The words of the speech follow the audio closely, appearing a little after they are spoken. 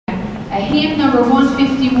hymn number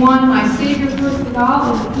 151, My Savior First of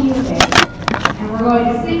All, in the key of A. And we're going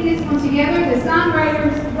to sing this one together. The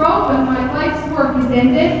songwriters wrote, when my life's work is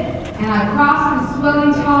ended, and I cross the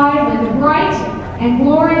swelling tide, when the bright and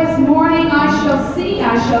glorious morning I shall see,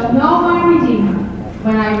 I shall know my Redeemer.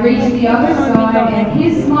 When I reach the other side, and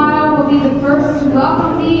his smile will be the first to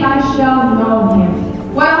welcome me, I shall know him.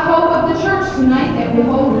 What a hope of the church tonight that we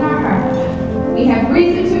hold in our hearts. We have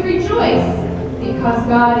reason to rejoice, because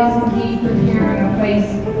God is indeed preparing a place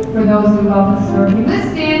for those who love and serve Him. Let's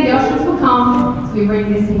stand, the ushers will come as we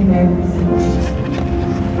bring this hymn there this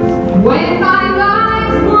evening. When my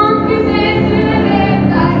life's work is ended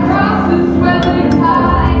and I cross the swelling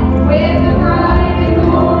tide, when the bright and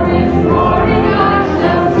glorious morning I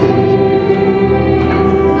shall see,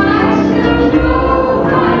 I shall know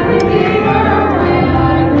my Redeemer when I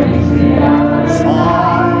reach the other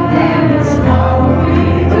side, and the smile will be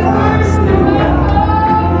the first to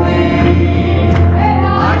welcome me, and I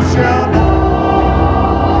shall know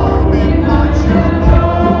him, I shall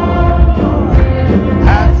know him,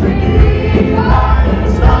 as redeemed by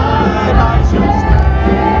his side I shall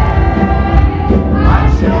stand, I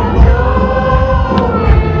shall know.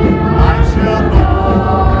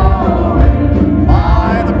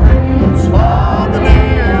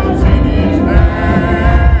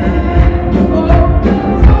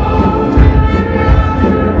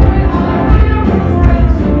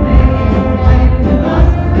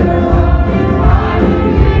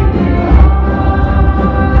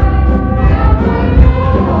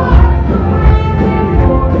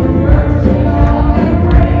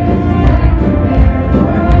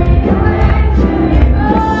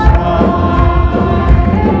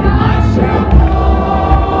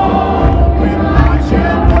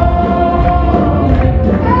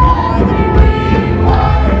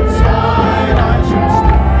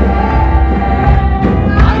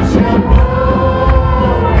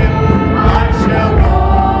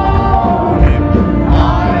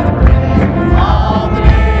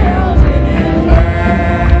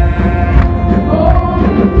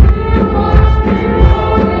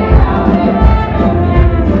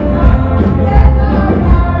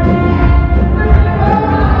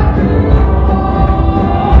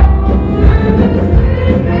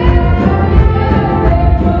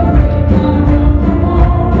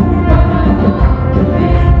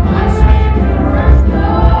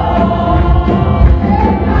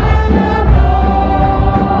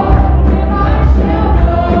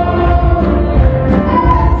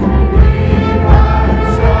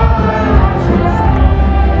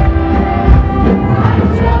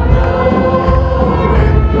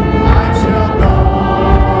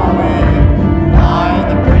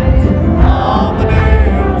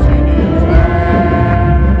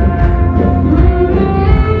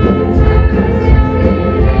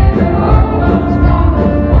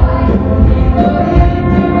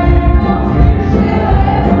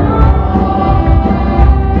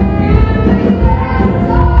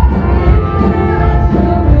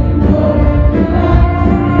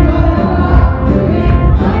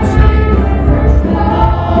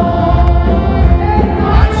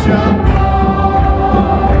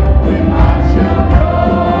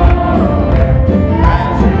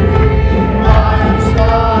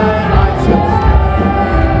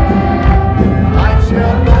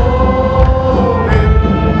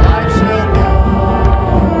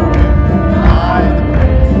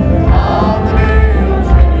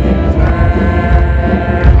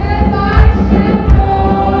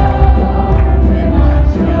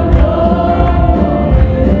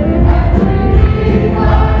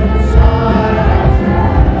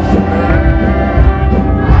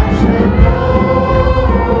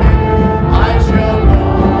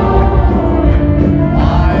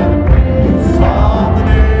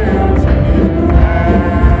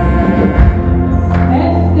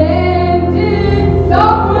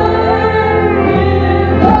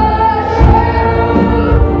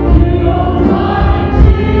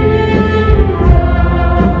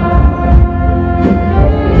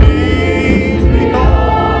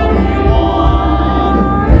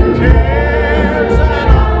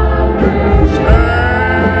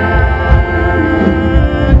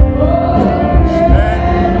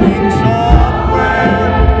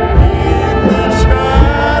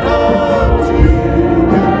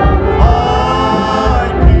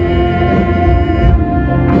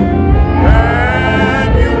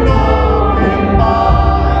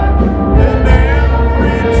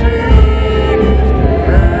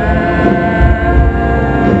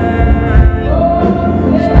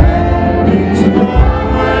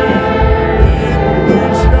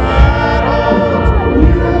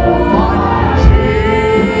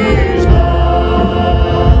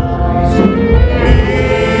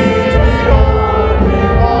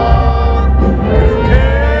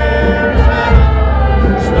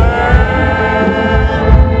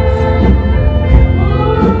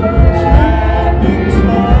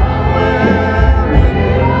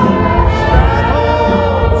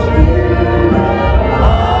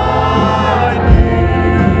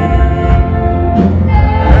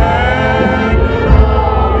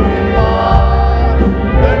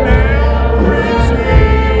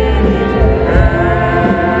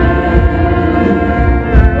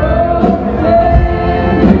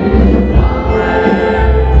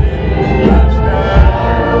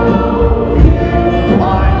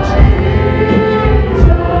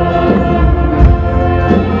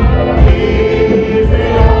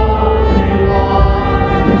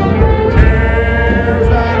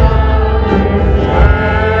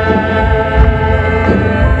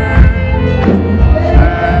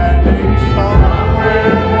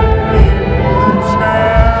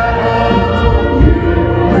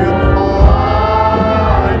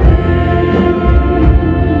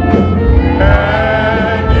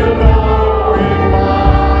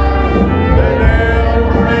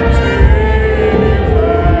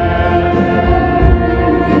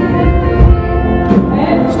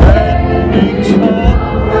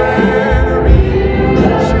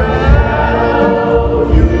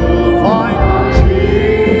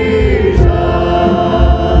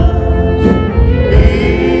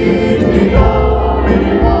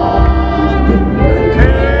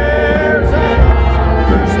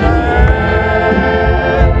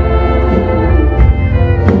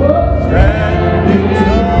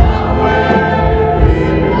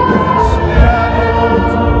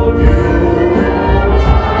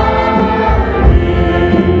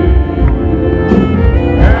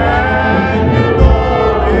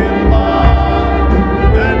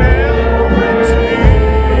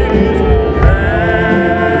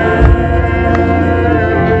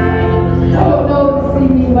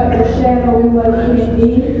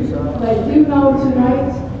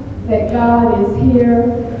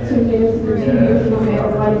 can minister to you no matter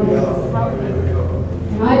what it is.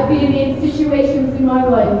 And I've been in situations in my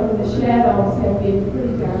life where the shadows have been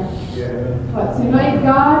pretty dark. But tonight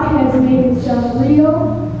God has made himself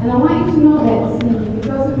real, and I want you to know that this evening. It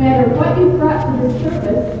doesn't matter what you've brought to this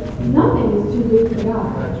service, nothing is too big for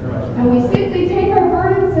God. And we simply take our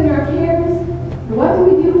burdens and our cares, and what do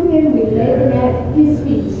we do with them? We lay them at his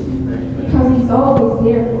feet, because he's always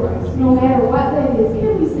there for us, no matter what that is.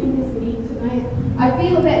 Can we sing this again tonight? I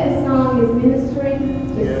feel that this song is ministering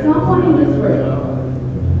to someone in this room.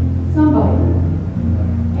 Somebody.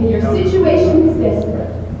 And your situation is desperate.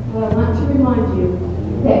 Well, I want to remind you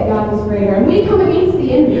that God is greater. And we come against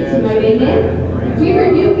the enemy tonight, amen? We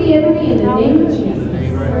rebuke the enemy in the name of Jesus.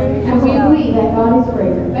 And we believe that God is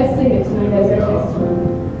greater. Let's sing it tonight as our testimony.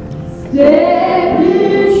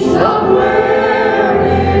 Standing somewhere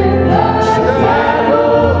in the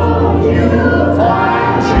shadows, you'll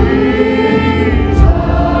find Jesus.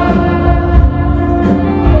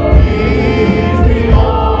 He's the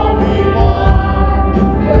only one who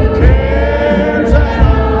cares and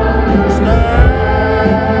understands. Standing somewhere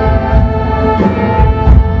in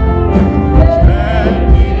the shadows,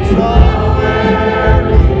 you'll find him. And you know him by the name between his hands. And standing somewhere in the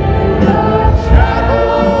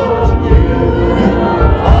shadows,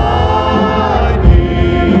 you'll find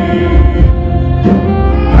Jesus.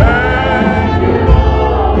 He's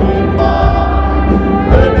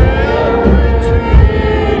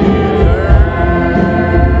the only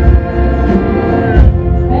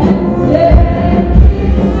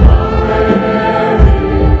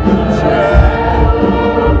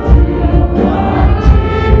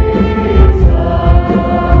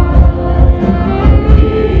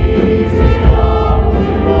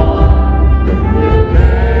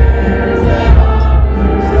one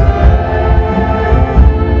who cares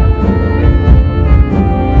and understands. Standing somewhere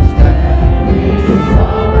in the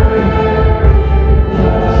shadows,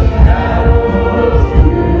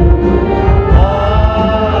 you'll find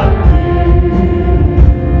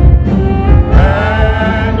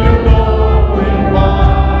him. And you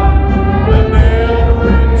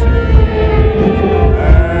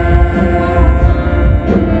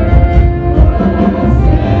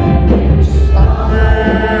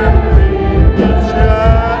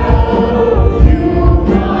know him by the name between his hands. Standing somewhere in the shadows, you'll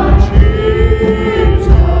find Jesus.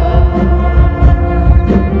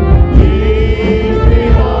 He's the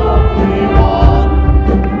only one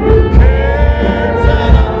who cares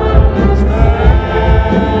and understands.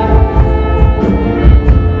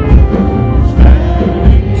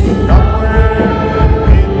 Standing somewhere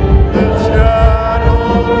in the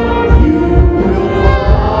shadows, you will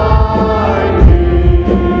find him.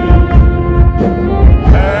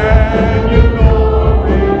 And you know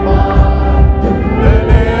him by the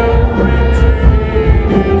nail between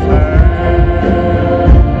his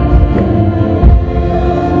hands.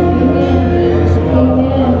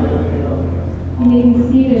 Amen. You may be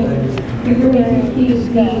seated. You're really confused,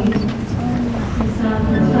 the sound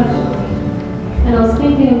touch. And I was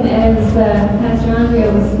thinking as Pastor Andrea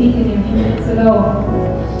was speaking a few minutes ago,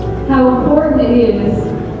 how important it is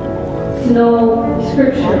to know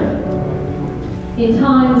Scripture in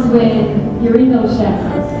times when you're in those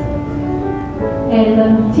shadows. And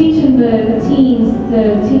I'm teaching the teens,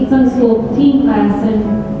 the Sunday school teen class, and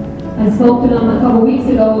I spoke to them a couple weeks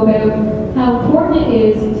ago about how important it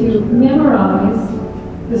is to memorize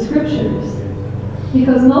the Scriptures.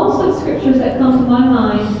 Because most of the Scriptures that come to my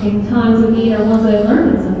mind in times of need are ones that I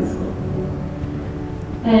learned in Sunday school.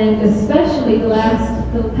 And especially the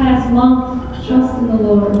past month, trust in the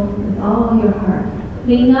Lord with all your heart.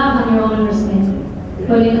 Lean not on your own understanding,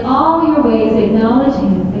 but in all your ways acknowledge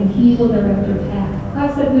him, and he will direct your path.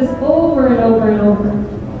 I've said this over and over and over.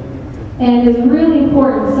 And it's really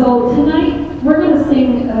important. So tonight, we're going to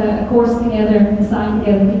sing a chorus together, a song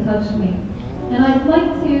together, He Touched Me. And I'd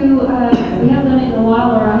like to, we haven't done it in a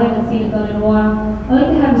while, or I haven't seen it done in a while, I'd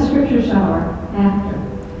like to have a scripture shower after.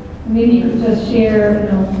 Maybe you could just share,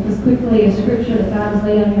 just quickly a scripture that God has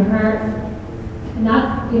laid on your heart.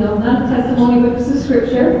 Not, not a testimony, but just a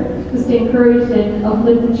scripture, just to encourage and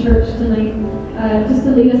uplift the church tonight, just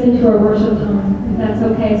to lead us into our worship time, if that's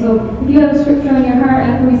okay. So if you have a scripture on your heart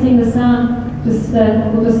after we sing the song,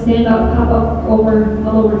 we'll just stand up, pop up all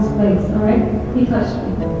over this place, all right? He touched me.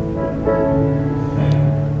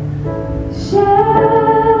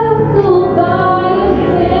 Shackled by a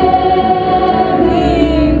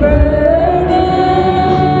heavy burden,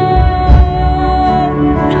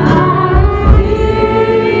 I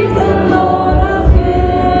seek the Lord of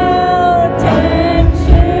guilt and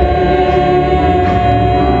shame.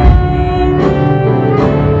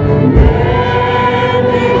 Then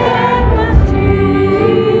the hand of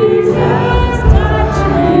Jesus touched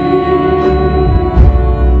me.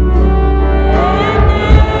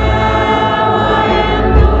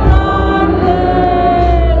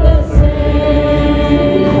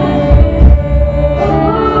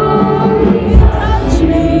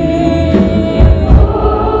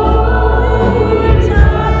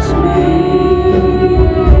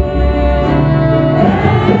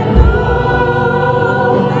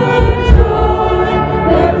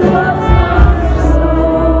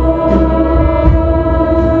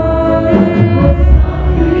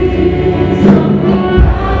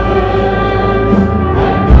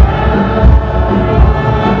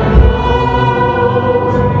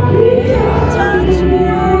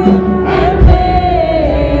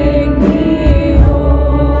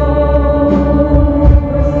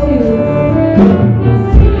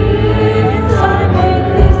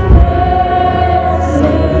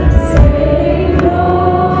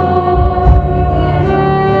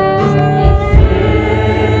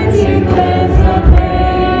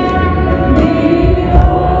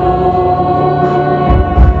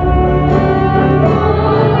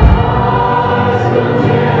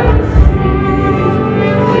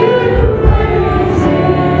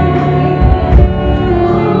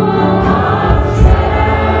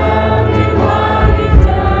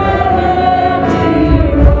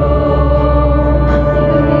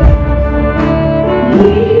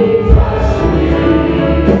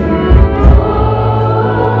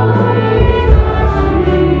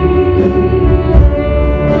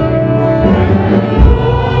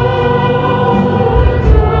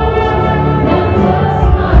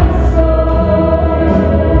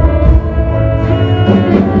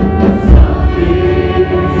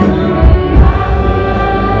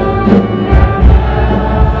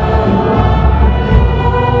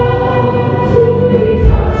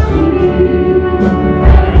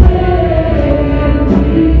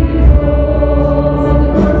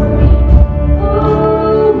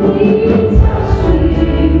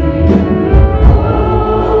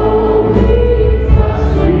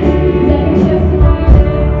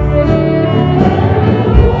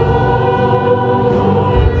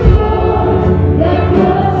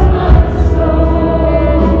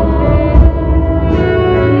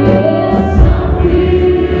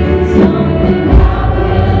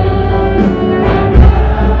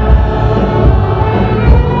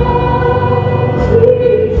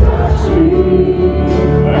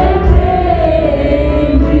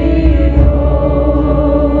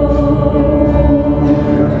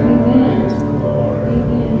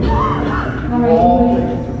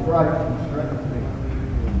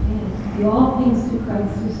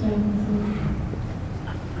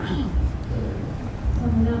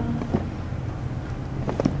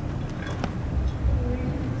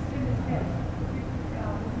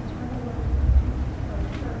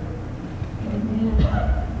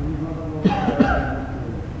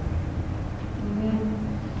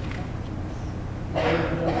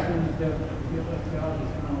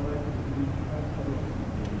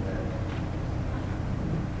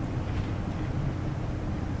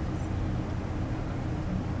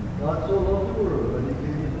 God so loved the world that he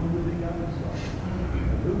gave his only begotten Son,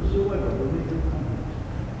 that whosoever believeth on him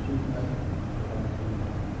should not perish.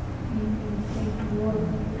 Thank you, Lord.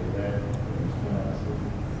 Amen.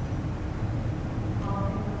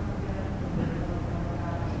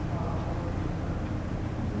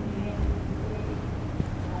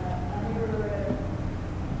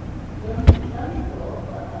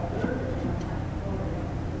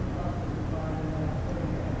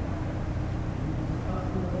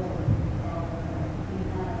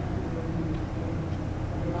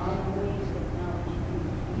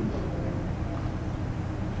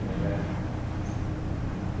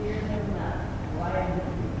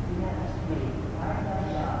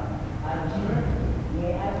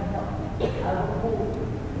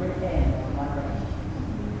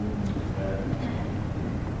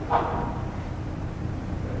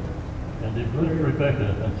 And he blessed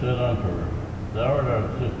Rebekah and said unto her, Thou art our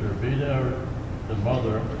sister, be thou the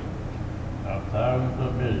mother of thousands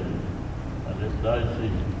of millions, and it's thy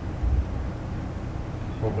seed.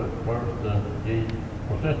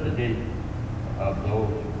 Possess the gate of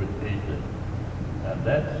those which hate thee. And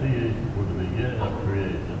that seed was the beginning of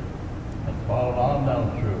creation, and followed on down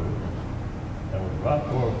through, and was brought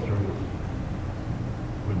forth through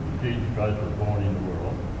when Jesus Christ was born in the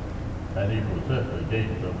world, and he possessed the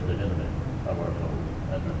gates of the enemy of our souls.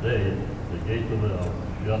 And today, the gates of hell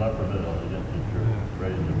shall not prevail against his church.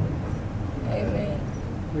 Praise the Lord. Amen.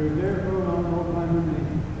 There is therefore on no time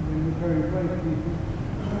remaining, when we turn Christ Jesus,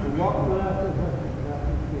 to walk not after flesh, but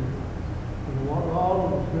after the Spirit, and to walk all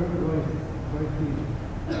of the Spirit of grace, Christ Jesus,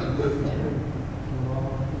 and live in faith to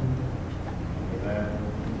all eternity. Amen.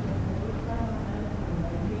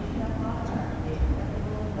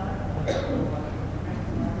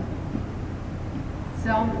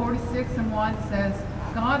 Psalm 46:1 says,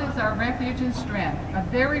 God is our refuge and strength, a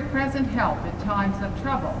very present help in times of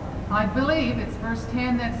trouble. I believe it's verse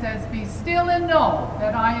 10 that says, Be still and know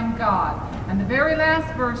that I am God. And the very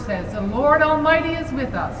last verse says, The Lord Almighty is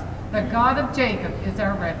with us. The God of Jacob is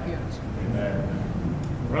our refuge. Amen.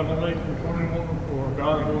 Revelation 21:4,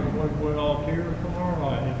 God is going to wipe away all tears from our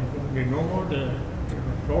eyes. There's going to be no more death,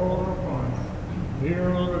 neither sorrow nor crying. Neither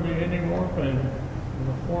will there be any more pain, for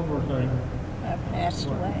the former things I passed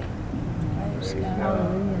away. Praise God.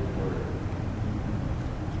 Hallelujah.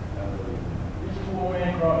 This is what we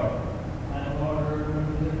ain't right. And Lord,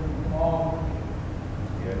 from all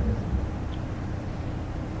Yes.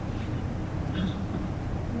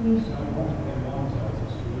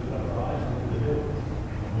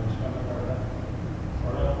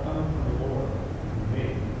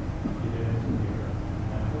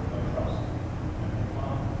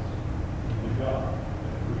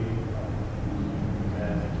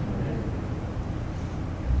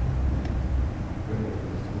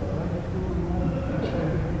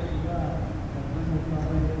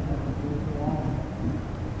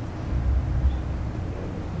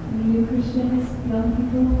 New Christians, young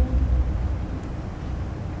people,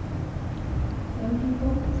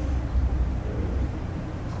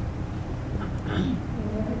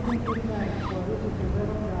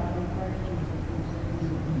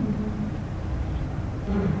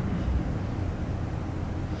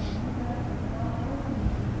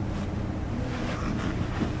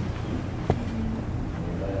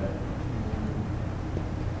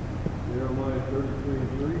 Jeremiah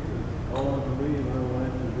 33:3 says, Call unto me, and I will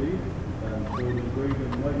answer thee, and show thee great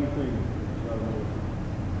and mighty things which thou knowest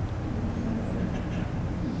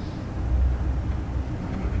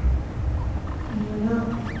not.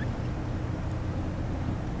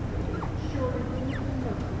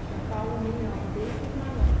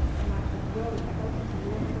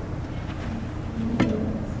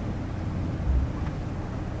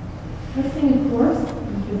 Let's sing a chorus. If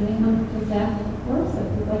there's anyone who's after the chorus, if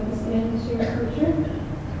you'd like to stand and share scripture,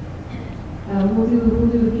 we'll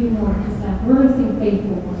do a few more. We're going to sing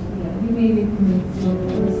Faithful once together. You may be permitted to sing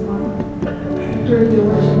the first one. Encourage you to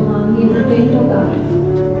worship along. He is a faithful God.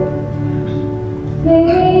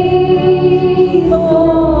 Faithful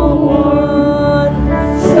one,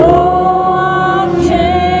 so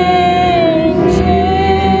unchanging.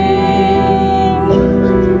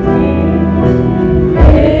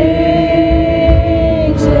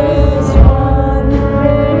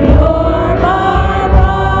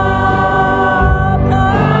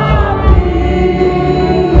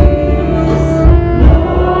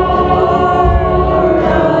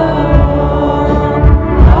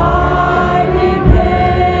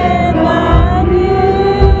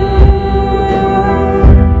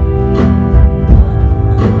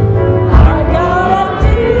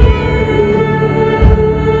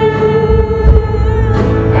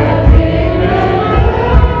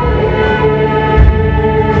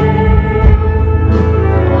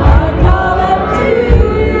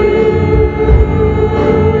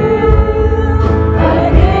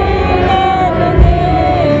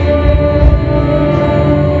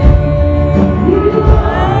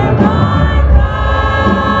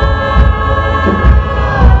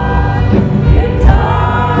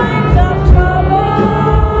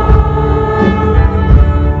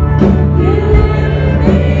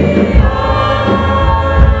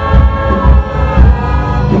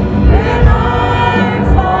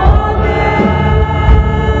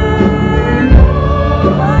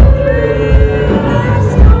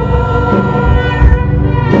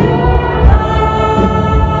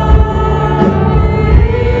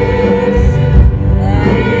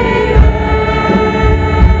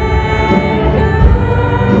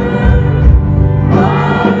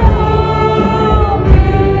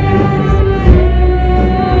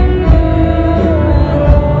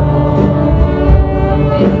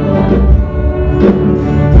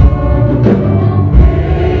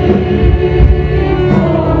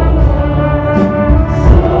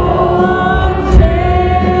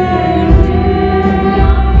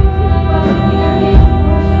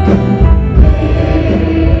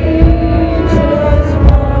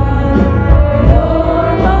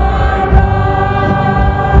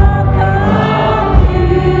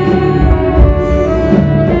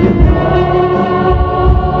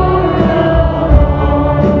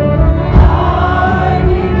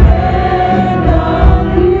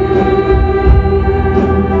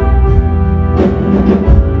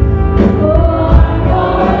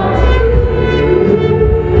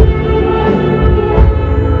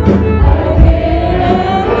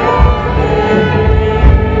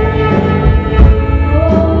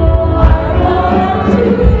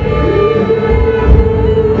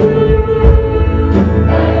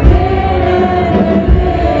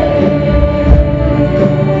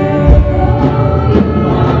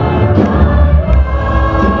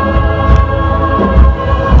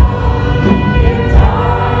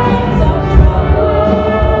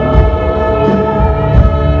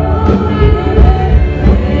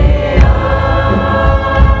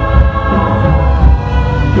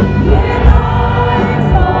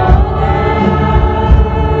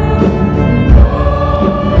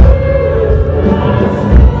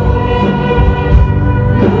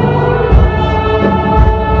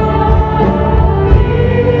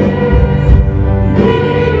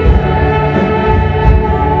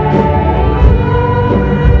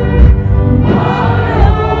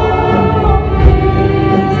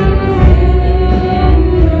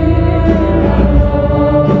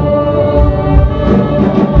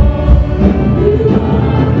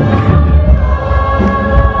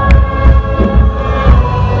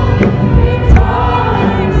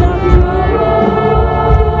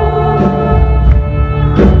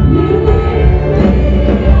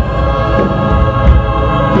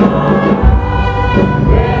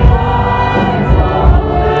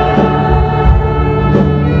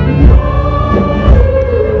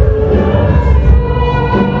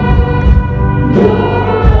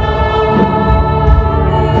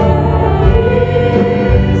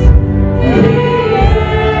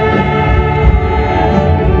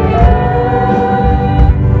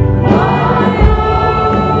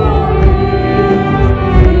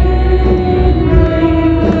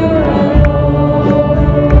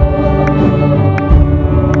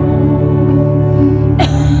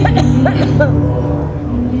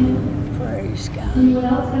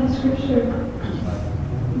 scripture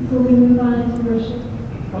before we move on into worship?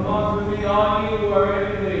 Come on to me, all you who are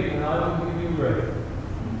heavy laden, and I will give you rest.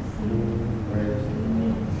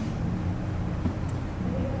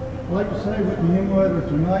 I'd like to say with the hymn writer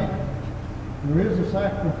tonight, there is a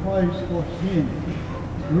sacrifice for sin.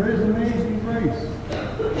 There is amazing grace.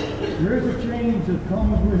 There is a change that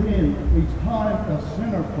comes within each time a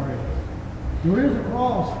sinner prays. There is a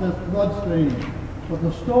cross that's bloodstained, but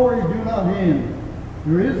the story do not end.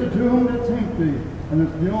 There is a tomb that's empty, and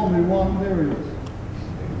it's the only one there is.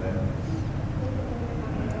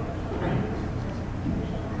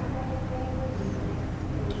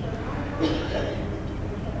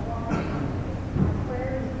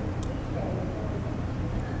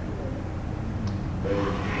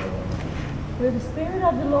 Where the Spirit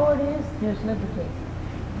of the Lord is, there's liberty.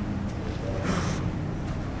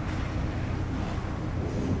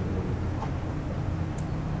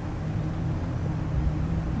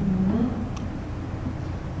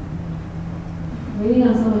 Waiting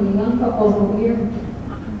on some of the young couples over here,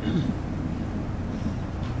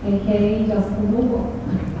 aka Justin Noble.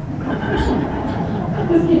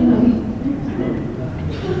 Just kidding, honey.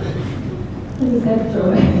 I just had to throw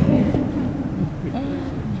it.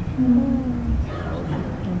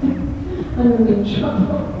 I'm going to be in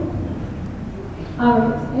trouble. All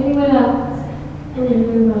right, anyone else? We're going to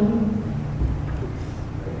move on.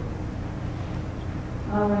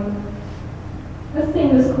 All right. Let's sing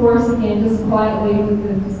this chorus again, just quietly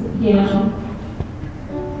with just the piano.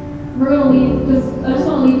 We're going to leave, I just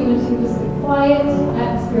want to leave you into just a quiet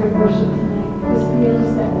atmosphere of worship tonight. Just feel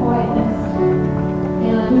just that quietness.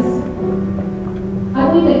 And I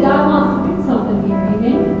believe that God wants to do something here,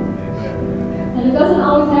 amen? And it doesn't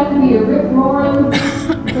always have to be a rip-roaring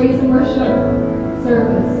praise and worship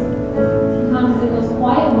service. Sometimes in those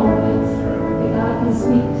quiet moments that God can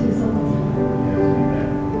speak to someone's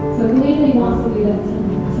heart. So I believe that He wants to do that tonight.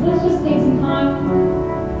 So let's just take some time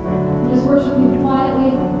and just worship Him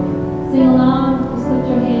quietly, sing along, just lift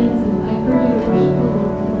your hands, and I encourage you to worship the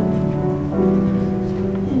Lord tonight.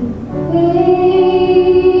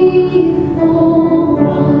 Faithful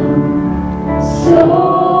one, so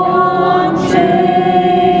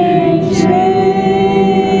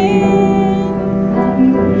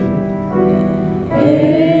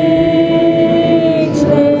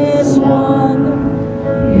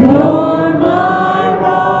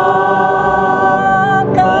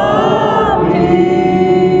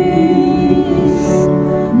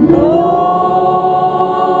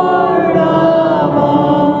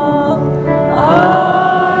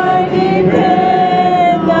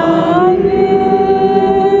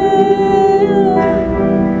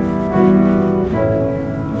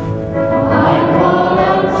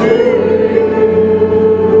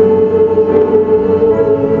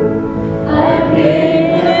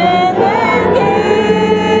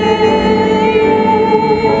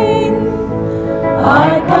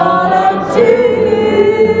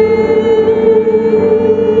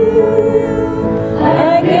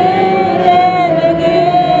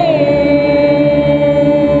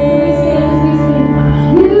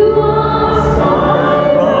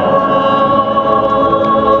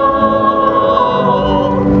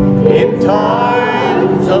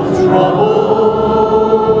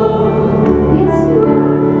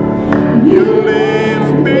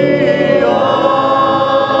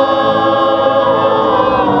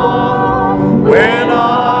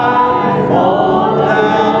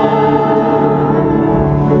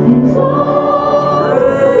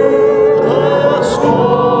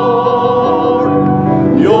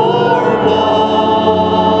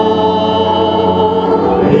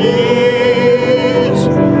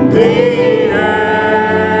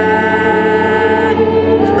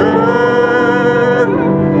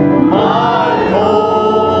My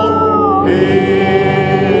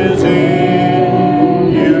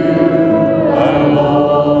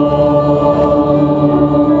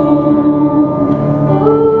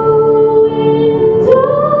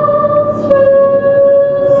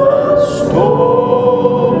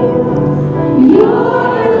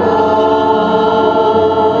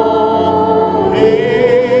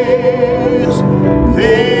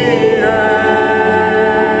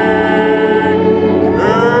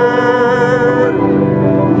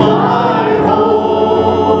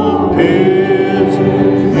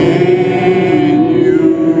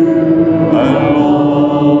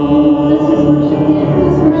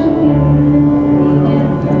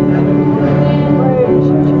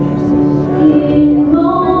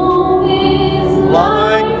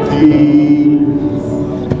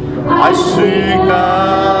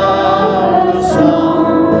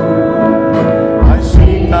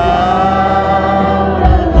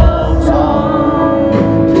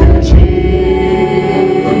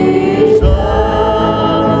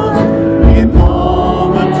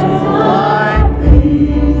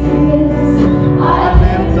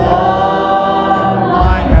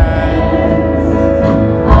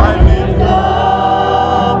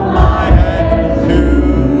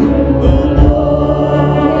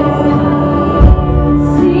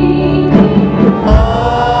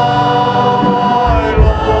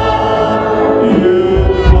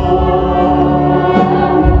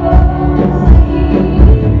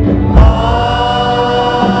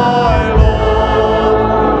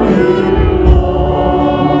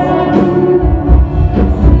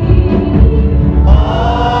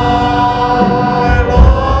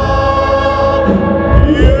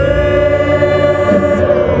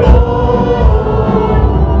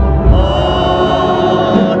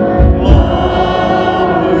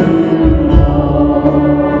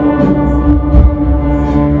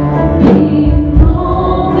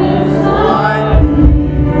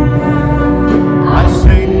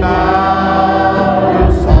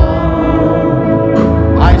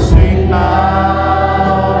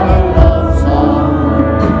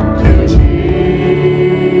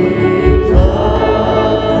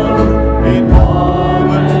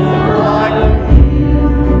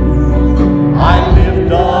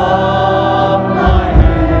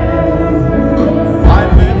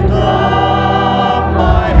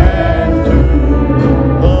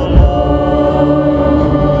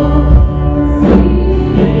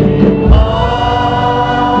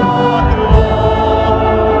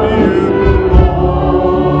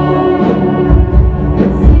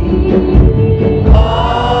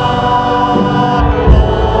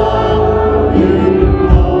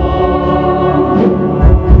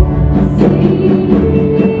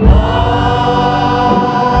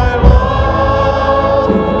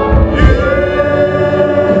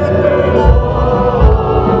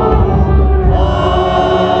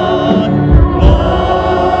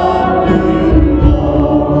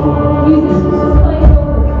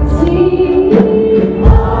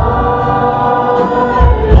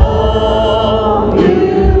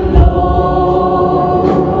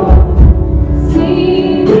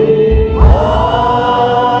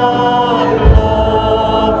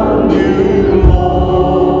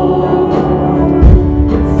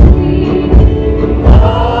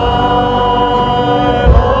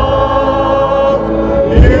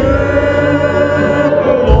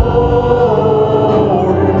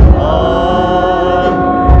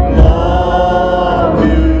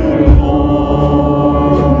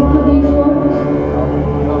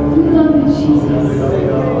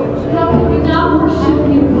Jesus. How can we not worship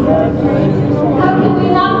you, God? How can we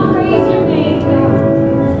not praise your name, God?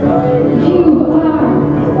 You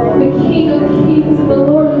are the King of Kings and the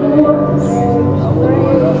Lord of Lords.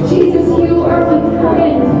 Jesus, you are my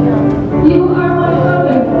friend. You are my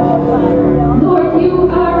mother. Lord, you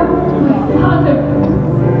are my Father.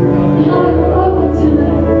 And I love you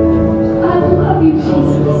tonight. I love you,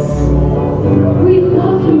 Jesus. We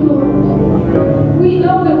love you, Lord. We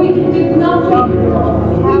know that we can do nothing.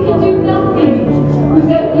 We can do nothing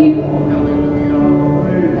without you.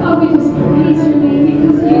 God, we just praise your name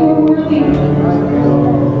because you are worthy.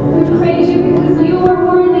 We praise you because you are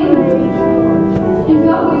worthy. And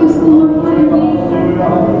God, we just glorify your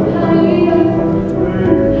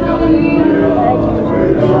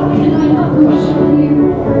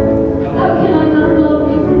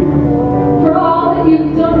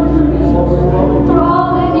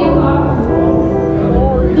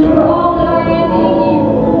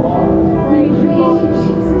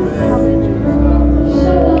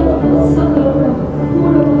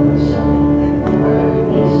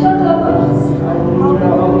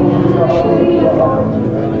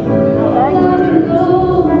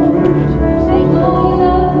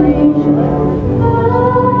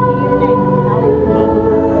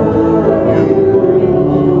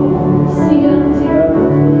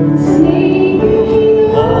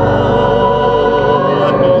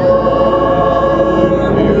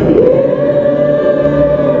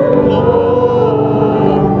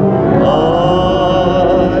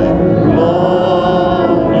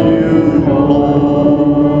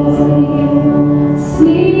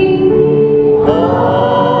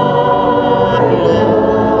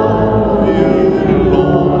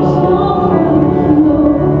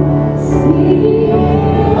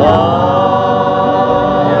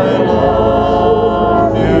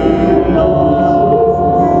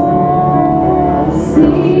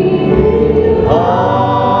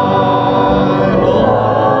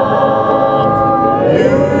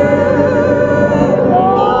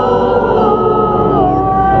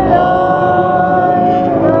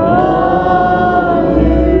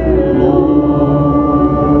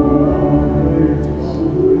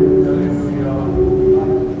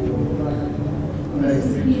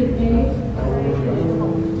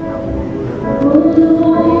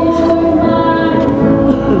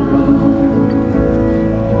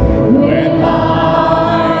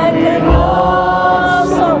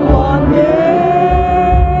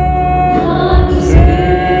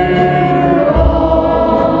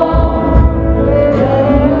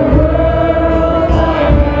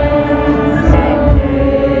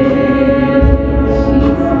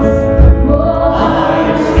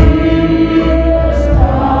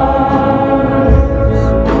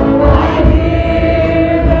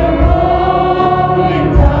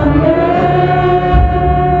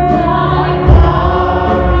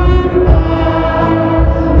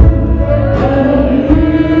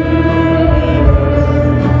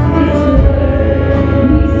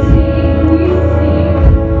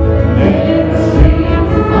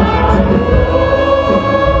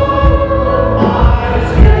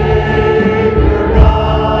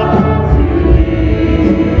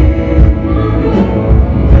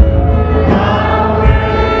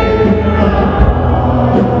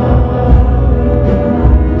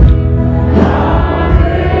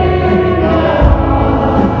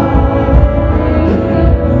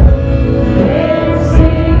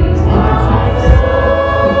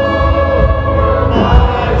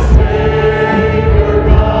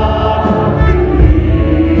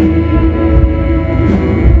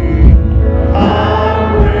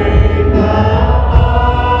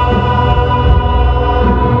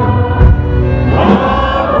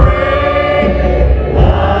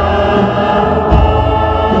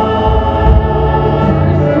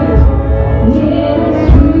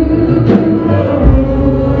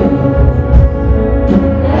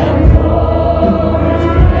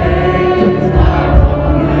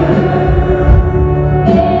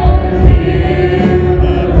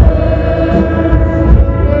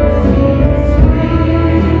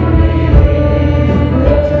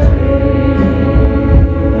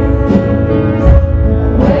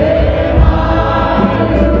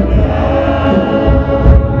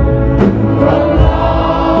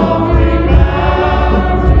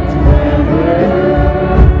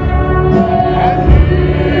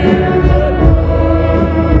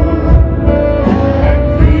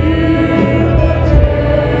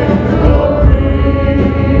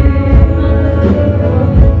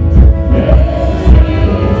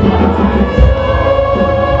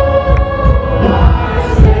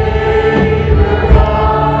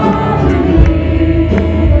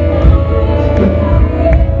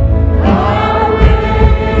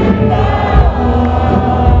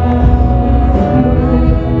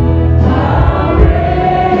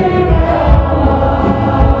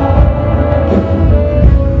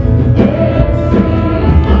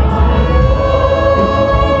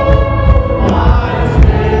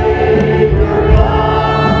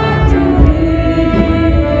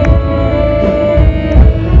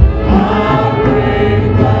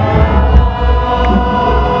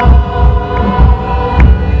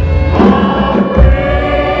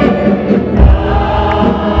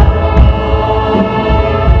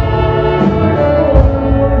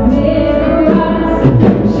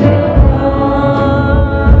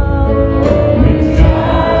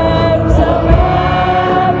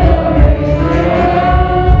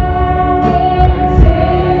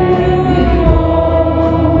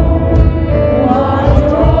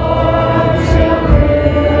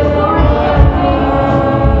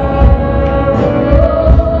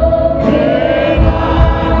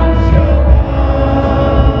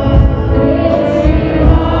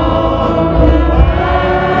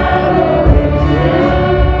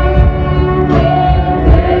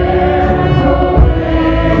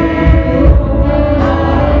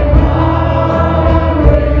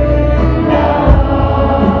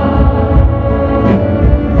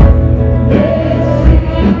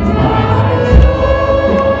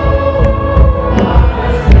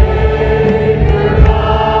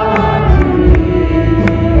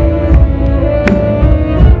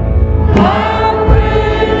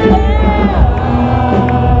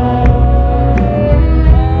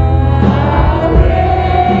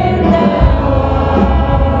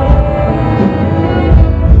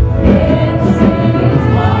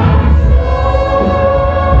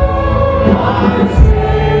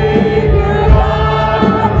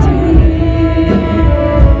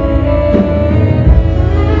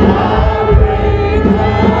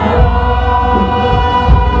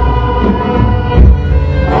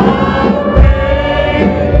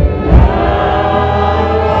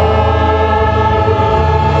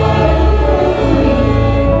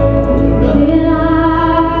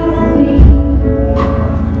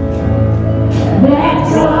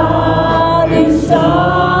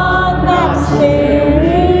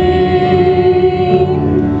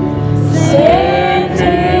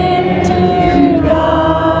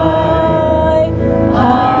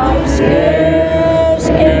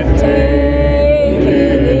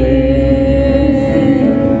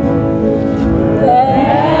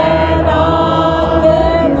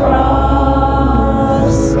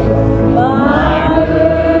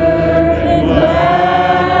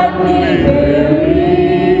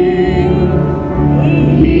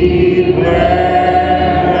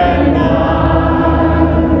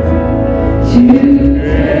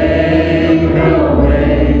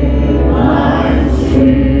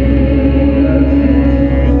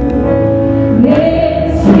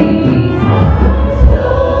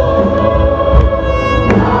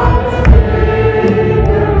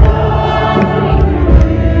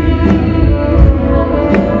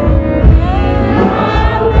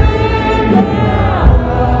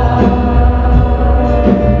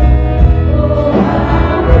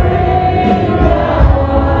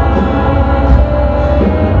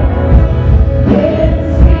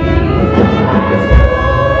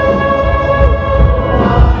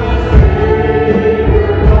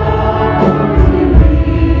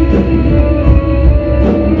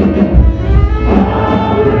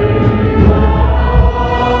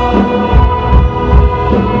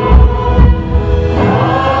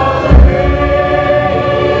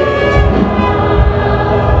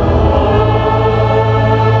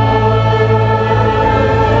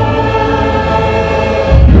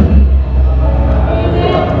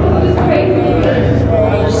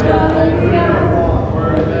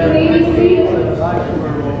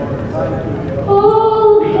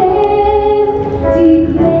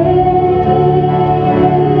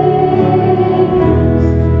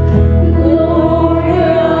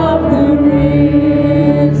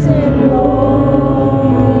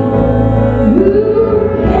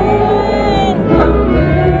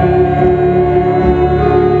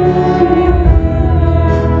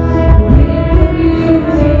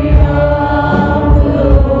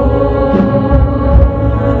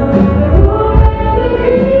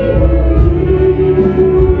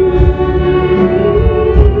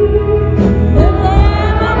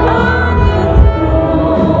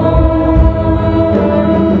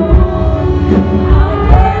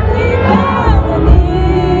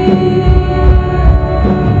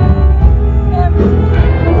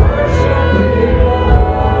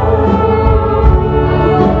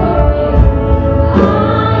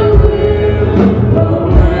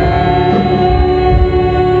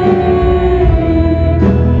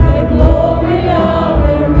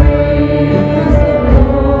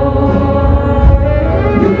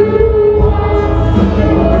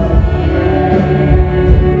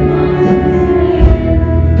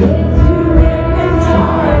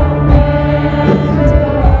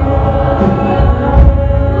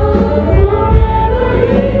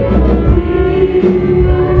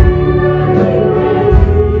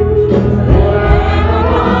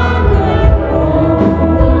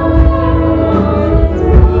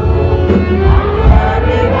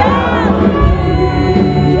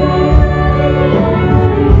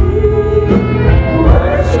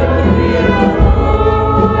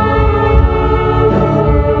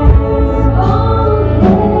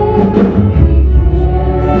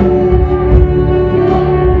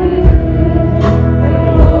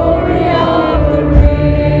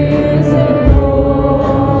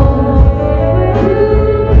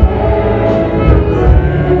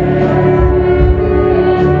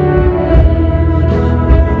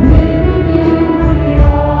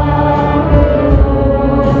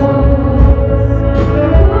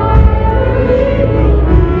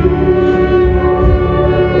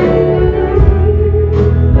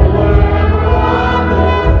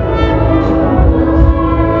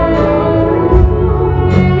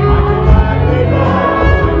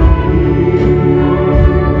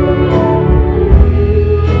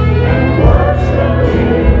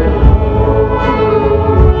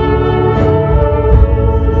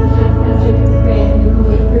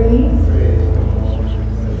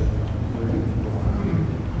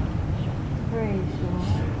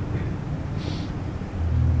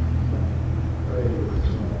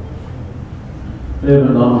We have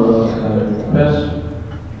a number of requests.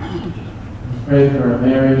 Pray for a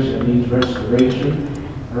marriage that needs restoration,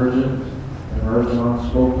 urgent,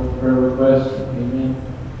 unspoken prayer request. Amen.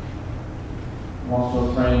 I'm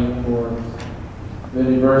also praying for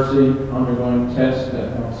Betty Mercy, undergoing tests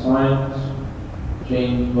at Health Science,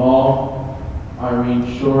 James Ball,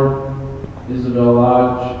 Irene Short, Isabel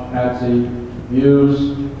Lodge, Patsy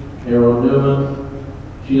Hughes, Harold Newman,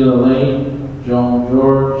 Sheila Lane, Joan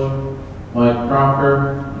George, Mike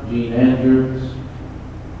Crocker, Gene Andrews,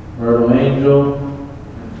 Myrtle Angel,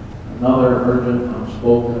 and another urgent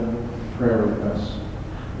unspoken prayer request.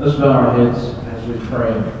 Let's bow our heads as we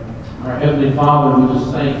pray. Our Heavenly Father, we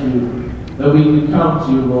just thank you that we can come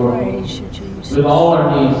to you, Lord, with all our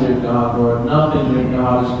needs, dear God, Lord. Nothing, dear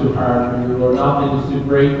God, is too hard for you, Lord. Nothing is too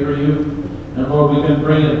great for you. And Lord, we can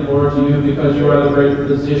bring it, Lord, to you because you are the great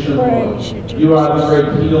physician, Lord. You are the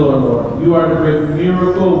great healer, Lord. You are the great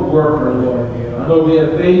miracle worker, Lord. And Lord, we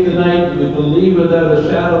have faith tonight. We believe without a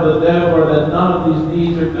shadow of a doubt, Lord, that none of these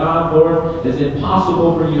needs, are God, Lord, is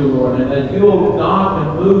impossible for you, Lord. And that you, oh God, can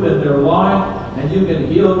move in their life. And you can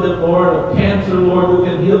heal them, Lord, of cancer, Lord. You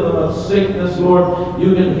can heal them of sickness, Lord.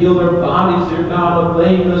 You can heal their bodies, dear God, of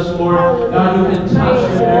lameness, Lord. God, you can touch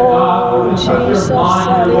them, dear God. You can touch their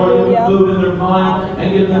mind, dear Lord. You can move in their mind and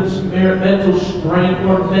give them mental strength,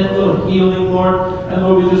 Lord, mental healing, Lord. And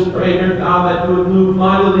Lord, we just pray, dear God, that you would move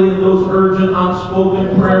mightily in those urgent,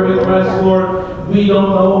 unspoken prayer requests, Lord. We don't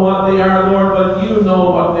know what they are, Lord, but you know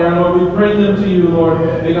what they are, Lord. We bring them to you, Lord,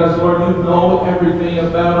 because, Lord, you know everything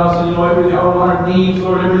about us, and you know everything, all our needs,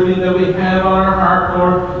 Lord, everything that we have on our heart,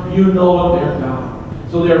 Lord. You know it, dear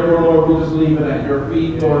God. So therefore, Lord, we just leave it at your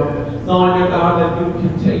feet, Lord, knowing, dear God, that you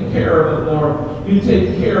can take care of it, Lord. You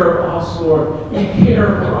take care of us, Lord. You care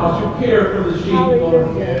for us. You care for the sheep, Lord.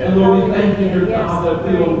 And Lord, we thank you, dear God, that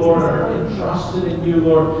we, oh Lord, are entrusted in you,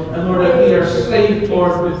 Lord. And Lord, that we are safe,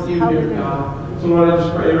 Lord, with you, dear God. So Lord, I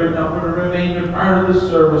just pray right now for the remainder part of this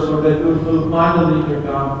service, Lord, that you would move mightily, dear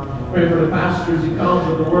God. Pray for the pastors who come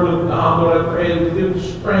with the word of God, Lord. I pray that you give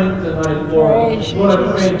strength tonight, Lord. Lord, I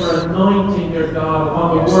pray for anointing, dear God, upon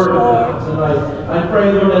the word of God tonight. I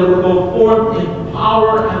pray, Lord, that it will go forth in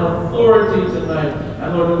power and authority tonight. And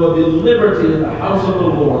Lord, there will be liberty in the house of the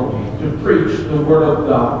Lord to preach the word of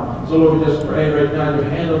God. So Lord, we just pray right now, your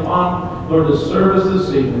hand upon, Lord, the service this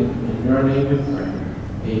evening. In your name we pray.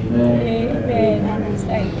 Amen. Amen.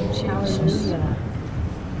 Thank you, Jesus.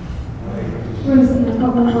 We're going to sing a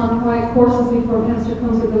couple more quiet courses before Pastor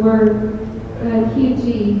comes with the word. Key of G,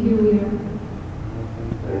 here we are.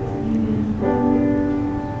 Amen.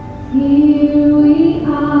 Here we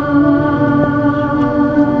are.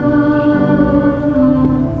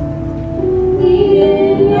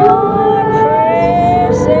 In your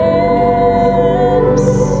presence.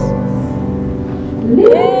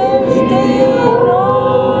 Lifting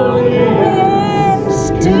all hands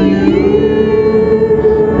to you.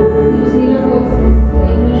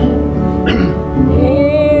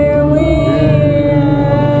 Here we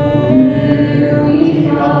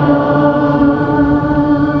are,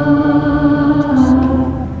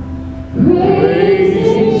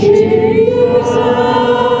 praising Jesus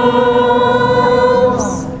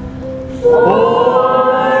for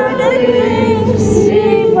the things He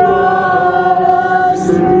brought us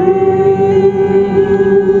through.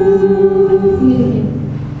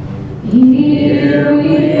 Here we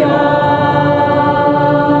are.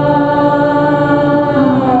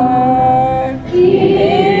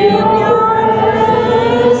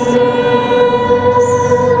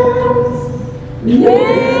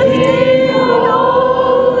 Lifting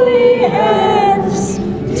holy hands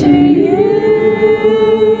to you.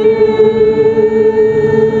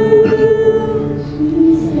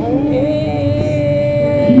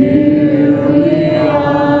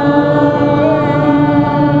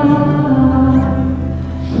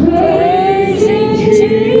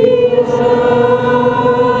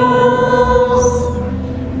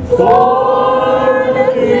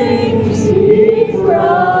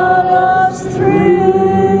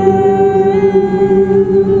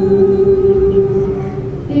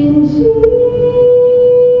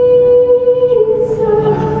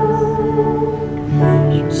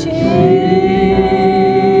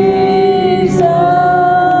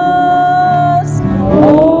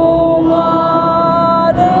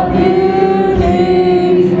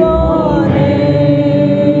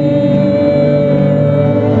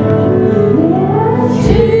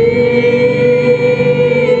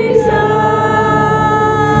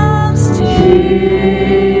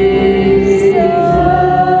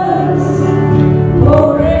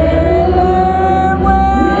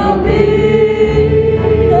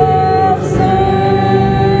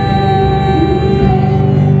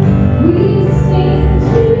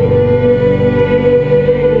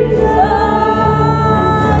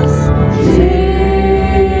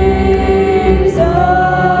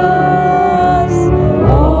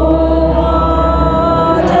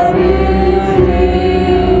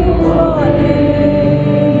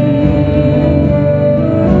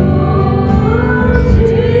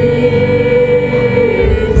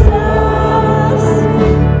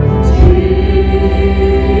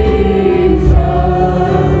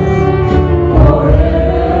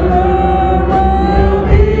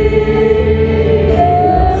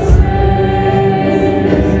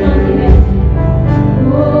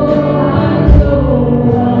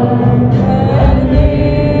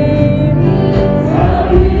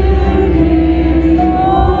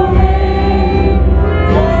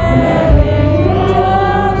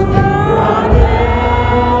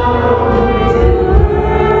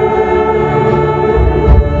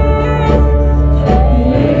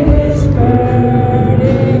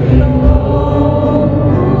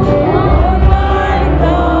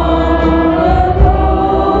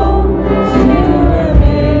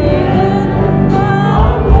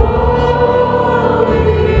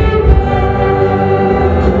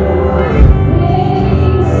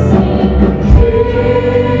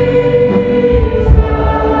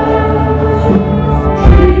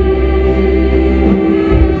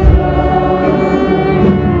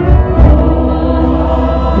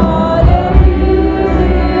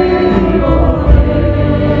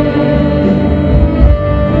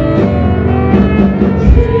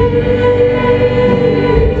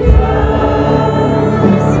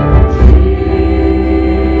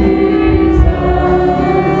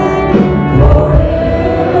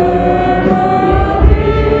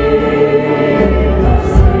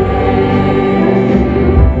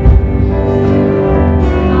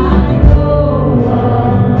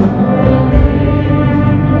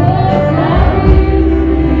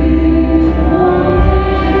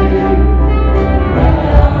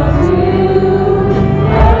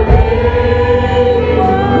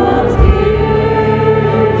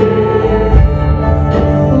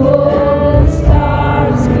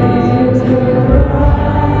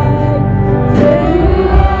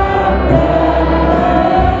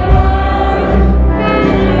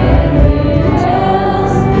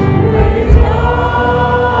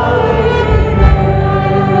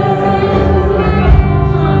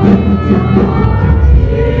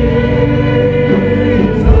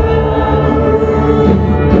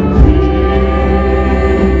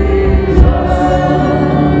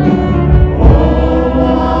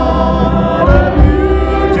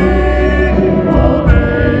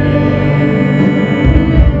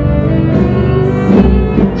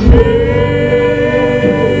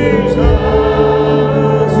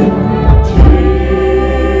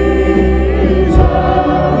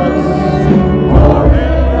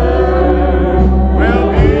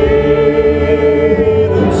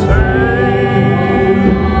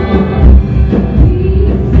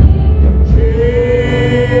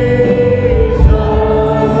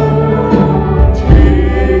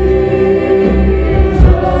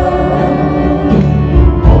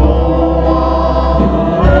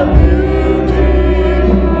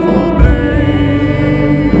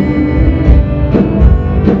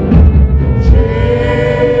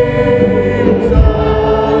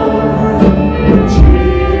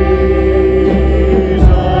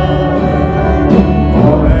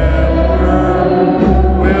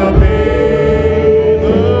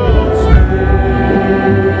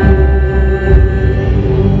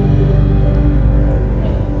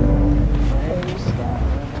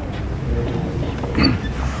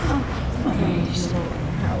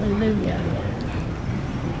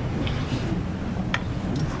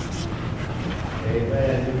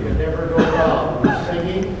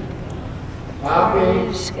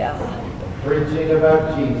 preaching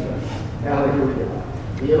about Jesus. Hallelujah.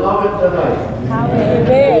 Do you love it tonight?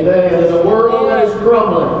 Amen. Amen. In a world that is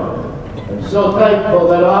crumbling, I'm so thankful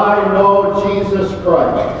that I know Jesus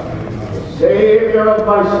Christ, the Savior of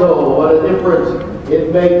my soul. What a difference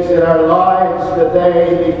it makes in our lives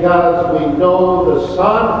today because we know the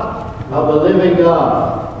Son of the living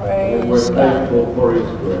God. And we're thankful for His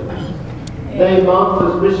grace. May month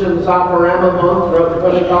is Missions Operama month throughout the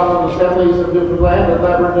Pentecostal Assemblies of Newfoundland and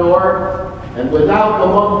Labrador. And without the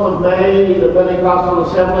month of May, the Pentecostal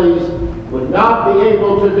Assemblies would not be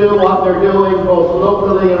able to do what they're doing both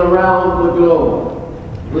locally and around the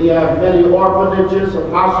globe. We have many orphanages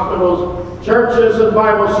and hospitals, churches and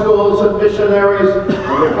Bible schools and missionaries on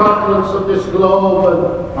the continents of this globe,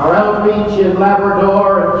 and our outreach in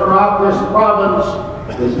Labrador and throughout this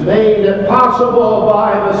province is made possible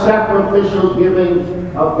by the sacrificial giving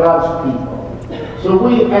of God's people. So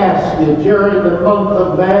we ask you during the month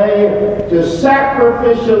of May to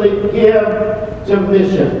sacrificially give to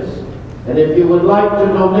missions. And if you would like to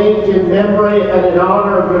donate in memory and in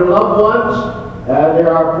honor of your loved ones,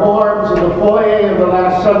 there are forms in the foyer of the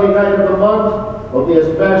last Sunday night of the month. There will be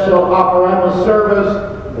a special Operama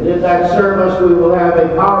service. And in that service we will have a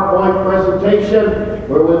PowerPoint presentation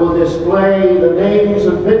where we will display the names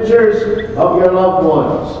and pictures of your loved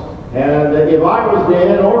ones. And if I was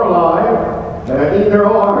dead or alive, either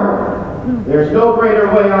or, there's no greater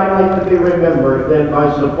way I'd like to be remembered than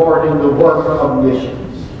by supporting the work of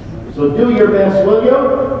missions. So do your best, will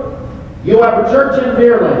you? You have a church in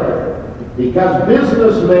Deerland because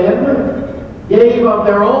businessmen gave of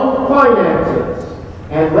their own finances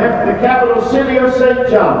and left the capital city of St.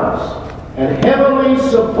 John's and heavily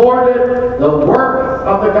supported the work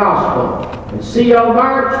of the gospel. And C.L.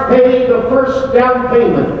 March paid the first down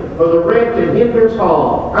payment for the rent in Hinders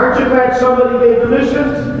Hall. Aren't you glad somebody gave the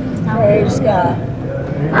missions? Praise God.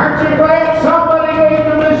 Aren't you glad somebody gave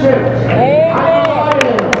the missions? Amen.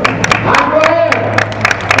 I'm glad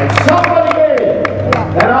that somebody gave,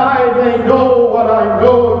 that I may know what I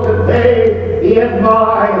know today in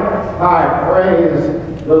my heart.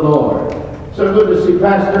 Praise the Lord. So good to see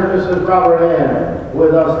Pastor and Mrs. Robert Ann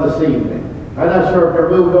with us this evening. I'm not sure if you're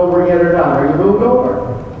moved over yet or not. Are you moved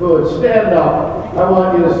over? Good. Stand up. I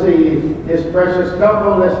want you to see this precious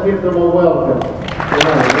couple. Let's give them a welcome.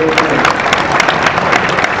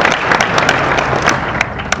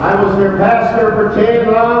 I was their pastor for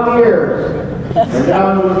 10 long years, and now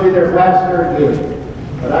I'm going to be their pastor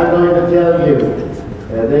again. But I'm going to tell you,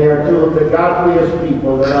 they are two of the godliest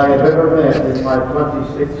people that I have ever met in my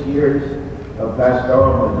 26 years of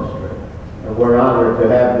pastoral ministry. And we're honored to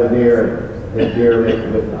have them here and dearly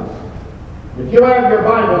with us. If you have your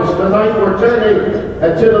Bibles tonight, we're turning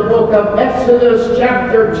to the book of Exodus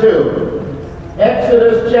chapter 2.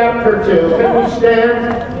 Exodus chapter 2. Can we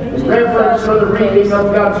stand in reverence for the reading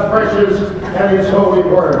of God's precious and His holy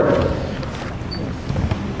word?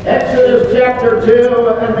 Exodus chapter 2,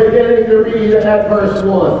 and beginning to read at verse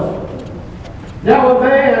 1. Now a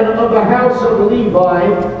man of the house of Levi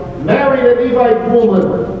married a Levite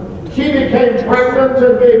woman. She became pregnant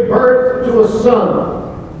and gave birth to a son.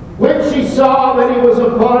 When she saw that he was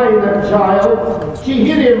a fine child, she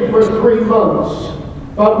hid him for 3 months.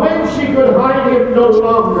 But when she could hide him no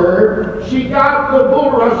longer, she got the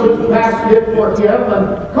bulrushes basket for him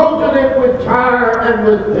and coated it with tar and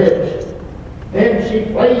with pitch. Then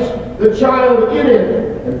she placed the child in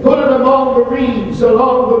it and put it among the reeds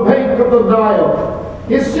along the bank of the Nile.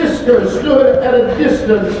 His sister stood at a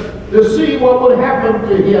distance to see what would happen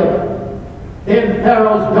to him. Then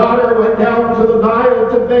Pharaoh's daughter went down to the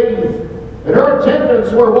Nile to bathe, and her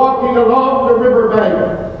attendants were walking along the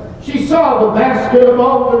riverbank. She saw the basket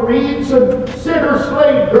among the reeds and sent her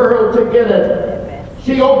slave girl to get it.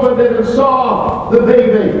 She opened it and saw the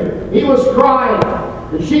baby. He was crying,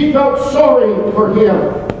 and she felt sorry for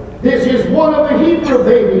him. This is one of the Hebrew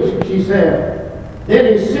babies, she said. Then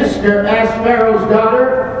his sister asked Pharaoh's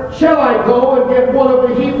daughter, shall I go and get one of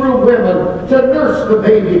the Hebrew women to nurse the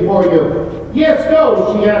baby for you? Yes,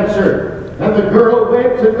 go, she answered. And the girl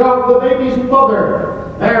went and got the baby's mother.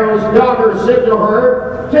 Pharaoh's daughter said to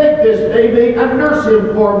her, take this baby and nurse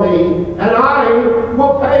him for me, and I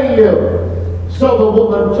will pay you. So the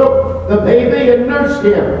woman took the baby and nursed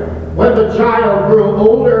him. When the child grew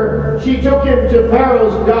older, she took him to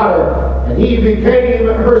Pharaoh's daughter, and he became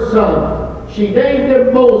her son. She named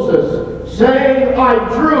him Moses, saying, I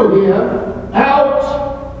drew him out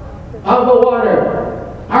of the water.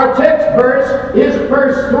 Our text verse is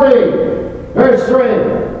verse 3. Verse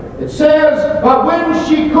 3. It says, but when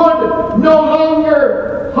she could no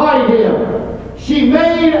longer hide him, she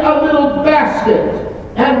made a little basket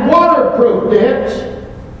and waterproofed it,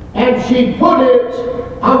 and she put it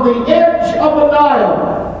on the edge of the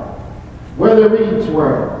Nile where the reeds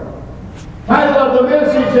were. The title of the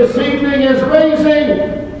message this evening is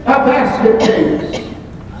Raising a Basket Case.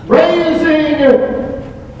 Raising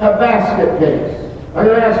a Basket Case. I'm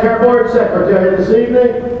going to ask our board secretary this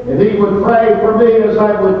evening if he would pray for me as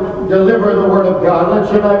I would deliver the word of God.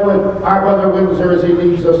 Let's unite with our brother Windsor as he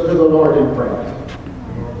leads us to the Lord in prayer.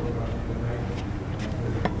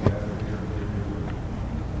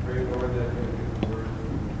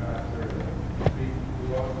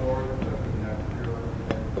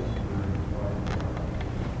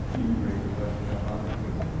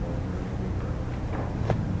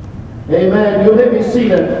 Amen. You may be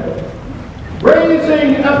seated.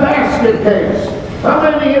 Raising a basket case. How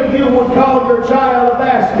many of you would call your child a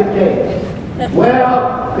basket case?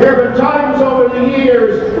 Well, there have been times over the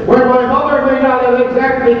years where my mother may not have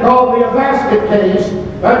exactly called me a basket case,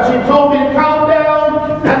 but she told me to calm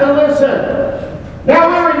down and to listen. Now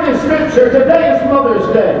we're in this scripture. Today is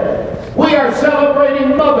Mother's Day. We are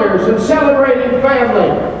celebrating mothers and celebrating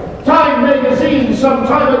family. Time magazine some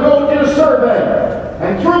time ago did a survey.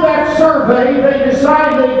 And through that survey, they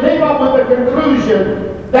came up with the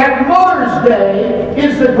conclusion that Mother's Day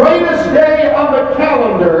is the greatest day on the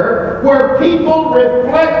calendar where people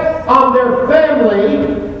reflect on their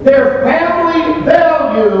family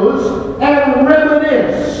values, and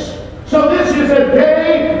reminisce. So this is a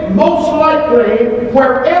day most likely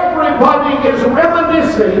where everybody is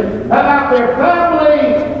reminiscing about their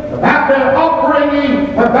family, about their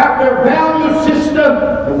upbringing, about their value system,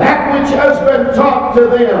 and that which has been taught to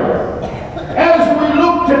them. As we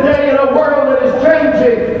look today in a world that is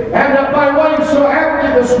changing, and that my wife so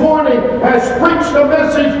aptly this morning has preached a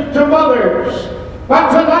message to mothers, but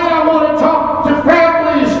tonight I want to talk to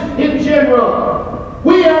families in general.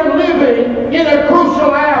 We are living in a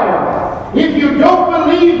crucial hour. If you don't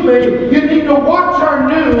believe me, you need to watch our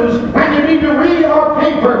news and you need to read our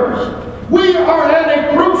papers. We are at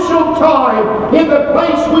a crucial time in the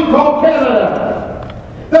place we call Canada.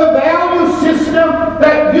 The value system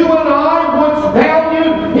that you and I once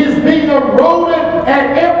valued is being eroded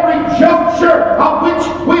at every juncture of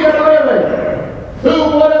which we are living.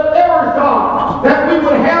 Who would have ever thought that we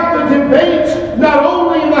would have the debates not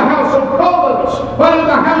only in the House of Commons, but in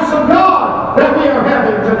the House of God that we are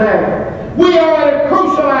having today? We are at a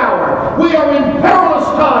crucial hour. We are in perilous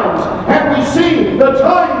times.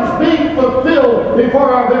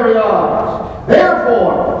 before our very eyes.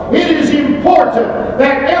 Therefore, it is important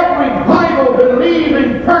that every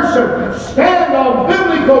Bible-believing person stand on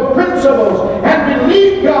biblical principles and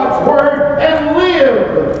believe God's Word and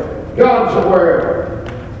live God's Word.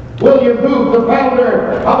 William Booth, the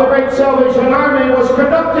founder of the Great Salvation Army, was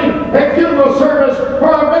conducting a funeral service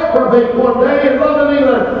for a reprobate one day in London,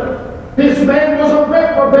 England. This man was a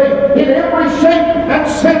reprobate in every shape and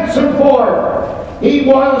sense and form. He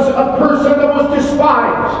was a person that was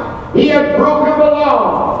despised. He had broken the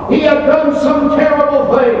law. He had done some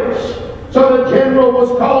terrible things. So the general was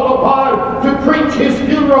called upon to preach his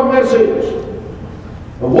funeral message.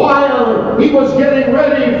 While he was getting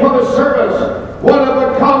ready for the service, one of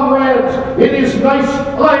the comrades in his nice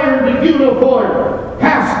ironed uniform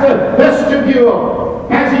passed the vestibule.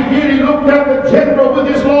 As he did, he looked at the general with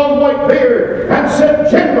his long white beard and said,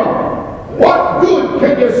 "General, what good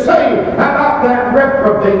can you say about that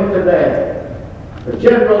reprobate today?" The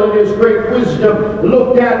general, in his great wisdom,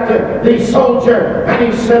 looked at the soldier and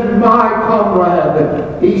he said, "My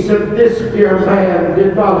comrade," he said, "this dear man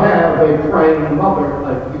did not have a praying mother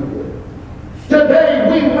like you did." Today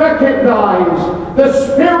we recognize the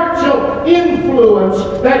spiritual influence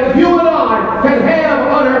that you and I can have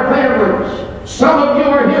on our families. Some of you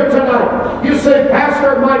are here tonight. You say,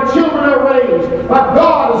 "Pastor, my children are raised," but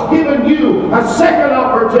God has given you a second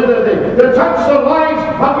opportunity to touch the lives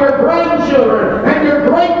of your grandchildren and your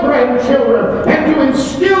great-grandchildren and to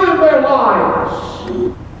instill in their lives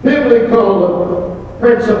biblical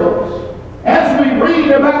principles. As we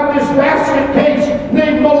read about this basket case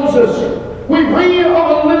named Moses, we read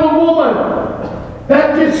of a little woman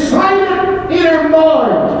that decided in her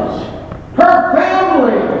mind her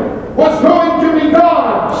family was going to be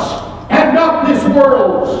God's and not this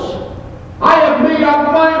world's. "I have made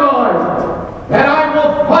up my mind that I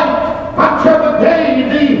will fight until the day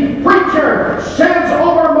the preacher stands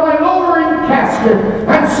over my lowering casket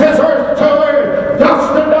and says, 'Earth to earth,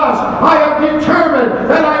 dust to dust.' I have determined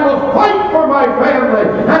that I will fight for my family,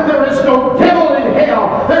 and there is no devil in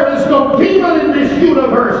hell, there is no demon in this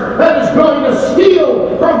universe that is going to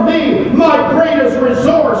steal from me my greatest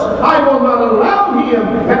resource. I will not allow him,"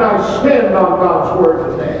 and I stand on God's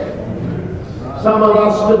Word today. Some of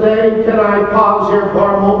us today, can I pause here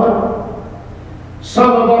for a moment?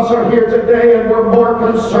 Some of us are here today and we're more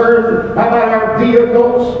concerned about our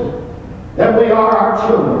vehicles than we are our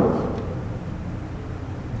children.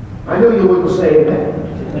 I knew you wouldn't say that.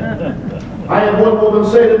 I had one woman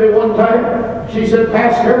say to me one time, she said,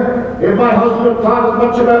 "Pastor, if my husband thought as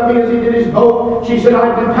much about me as he did his boat," she said,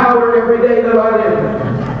 "I'd be powdered every day that I live."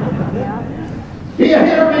 Do you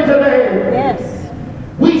hear me today? Yes.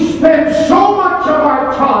 We spend so much of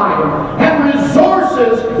our time and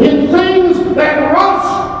resources in things that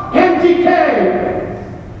rust and decay.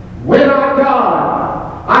 When I die,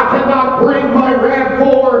 I cannot bring my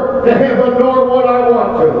RAV4 to heaven, nor would I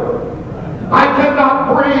want to. I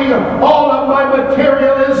cannot bring all of my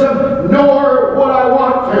materialism, nor would I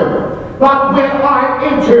want to. But when I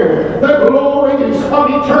enter the glories of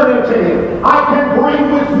eternity, I can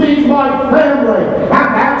bring with me my family, and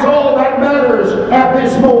that's all that matters at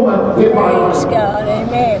this moment in my life. Praise God,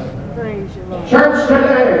 amen. Praise you, Lord. Church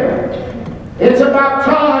today, it's about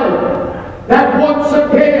time that once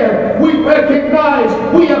again we recognize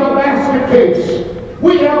we have a basket case.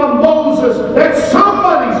 We have a Moses that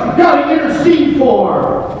somebody's got to intercede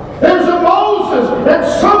for. There's a Moses that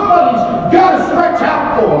somebody's got to stretch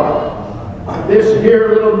out for. This dear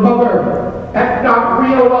little mother had not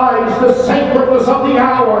realized the sacredness of the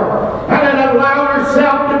hour and had allowed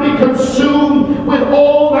herself to be consumed with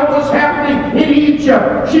all that was happening in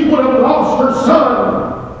Egypt. She would have lost her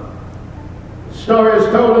son. The story is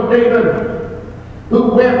told of David,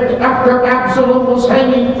 who wept after Absalom was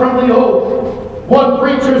hanging from the oak. One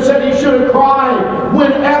preacher said he should have cried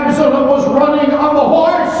when Absalom was running on the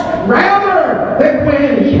horse rather than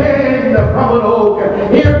when he hanged from an oak.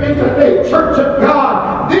 Hear me today, Church of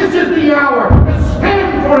God. This is the hour to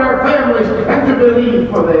stand for our families and to believe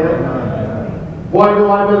for them. Why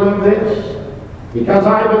do I believe this? Because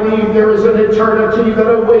I believe there is an eternity that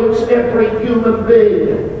awaits every human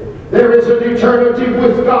being. There is an eternity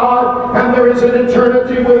with God, and there is an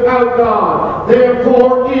eternity without God.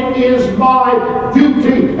 Therefore, it is my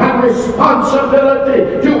duty and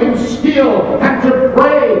responsibility to instill and to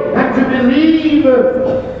pray and to believe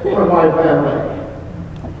for my family.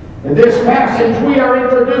 In this passage, we are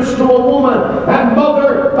introduced to a woman and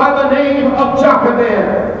mother by the name of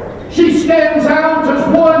Jochebed. She stands out as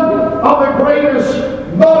one of the greatest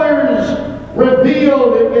mothers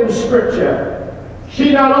revealed in Scripture.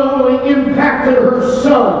 She not only impacted her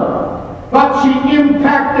son, but she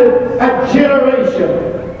impacted a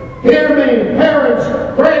generation. Hear me, parents,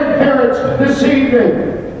 grandparents, this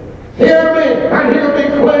evening. Hear me and hear me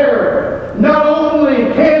clear. Not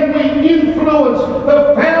only can we influence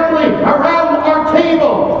the family around our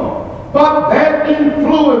table, but that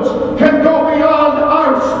influence can go beyond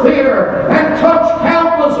our sphere and touch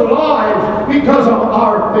countless lives because of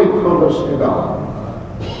our faithfulness to God.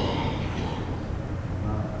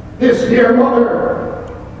 This dear mother,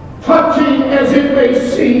 touching as it may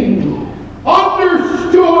seem,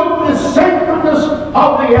 understood the sacredness of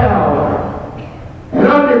the hour and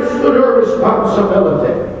understood her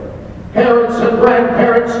responsibility. Parents and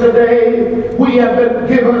grandparents today, we have been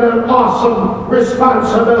given an awesome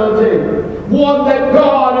responsibility, one that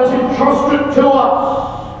God has entrusted to us.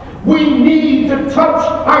 We need to touch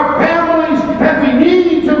our families, and we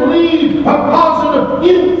need to leave a positive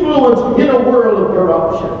influence in a world of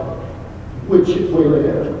corruption, which we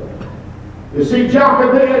live. You see,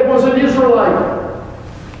 Jochebed was an Israelite.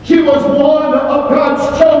 She was one of God's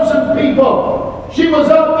chosen people. She was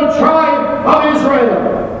of the tribe of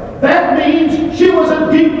Israel. That means she was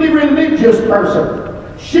a deeply religious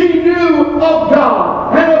person. She knew of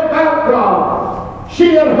God and about God.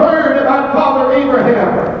 She had heard about Father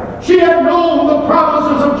Abraham. She had known the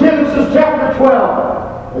promises of Genesis chapter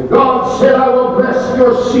 12. And God said, I will bless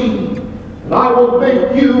your seed, and I will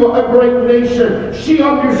make you a great nation. She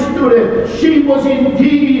understood it. She was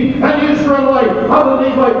indeed an Israelite of the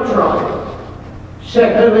Levite tribe.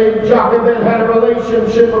 Secondly, Jochebed had a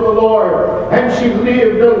relationship with the Lord, and she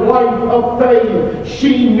lived a life of faith.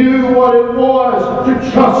 She knew what it was to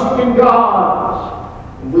trust in God.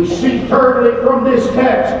 And we see thirdly from this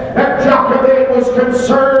text that Jochebed was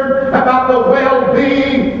concerned about the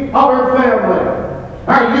well-being of her family.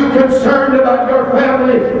 Are you concerned about your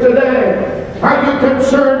family today? Are you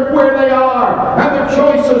concerned where they are and the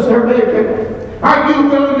choices they're making? Are you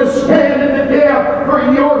willing to stand in the gap for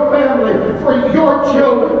your family, for your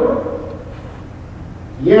children?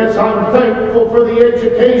 Yes, I'm thankful for the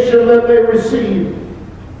education that they receive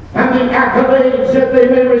and the accolades that they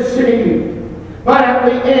may receive. But at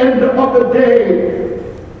the end of the day,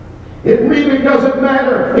 it really doesn't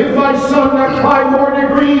matter if my son got 5 more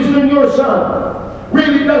degrees than your son.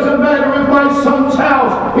 Really doesn't matter if my son's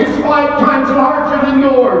house is 5 times larger than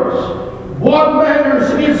yours. What matters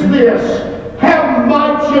is this. Have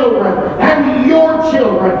my children and your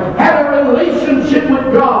children had a relationship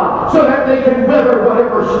with God so that they can weather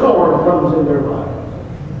whatever storm comes in their lives.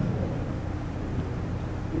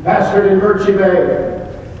 We pastored in Birchie Bay.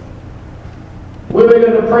 We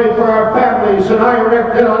began to pray for our families, and I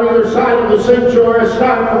erected on either side of the sanctuary a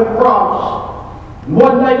styrofoam cross.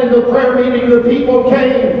 One night in the prayer meeting, the people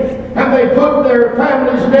came and they put their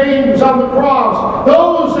families' names on the cross,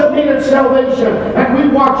 those that needed salvation, and we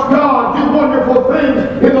watched God do wonderful things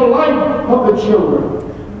in the life of the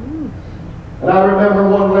children. And I remember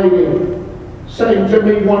one lady saying to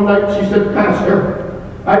me one night, she said, Pastor,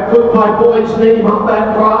 I put my boy's name on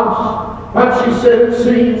that cross, but she said it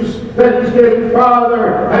seems that he's getting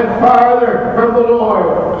farther and farther from the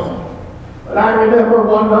Lord. But I remember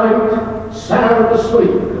one night, sound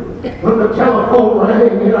asleep, when the telephone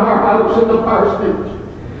rang in our house in the parsonage,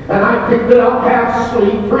 and I picked it up half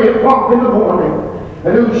asleep, 3 o'clock in the morning.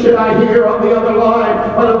 And who should I hear on the other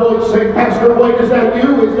line but a voice saying, Pastor White, is that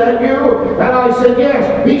you? Is that you? And I said,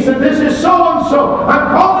 yes. He said, this is so-and-so. I'm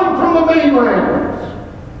calling from the mainland.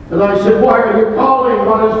 And I said, why are you calling?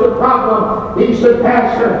 What is the problem? He said,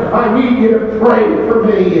 Pastor, I need you to pray for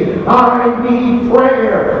me. I need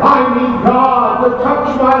prayer. I need God to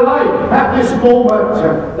touch my life at this moment.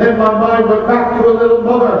 Then my mind went back to a little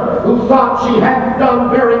mother who thought she hadn't done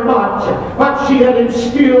very much, but she had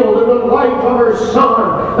instilled in the life of her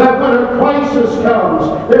son that when a crisis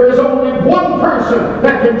comes, there is only one person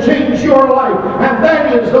that can change your life, and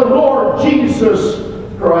that is the Lord Jesus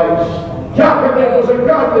Christ. Jochebed was a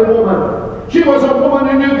godly woman. She was a woman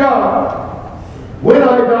who knew God. When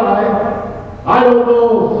I die, I don't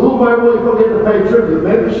know who my wife will get to pay tribute.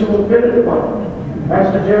 Maybe she won't get anyone.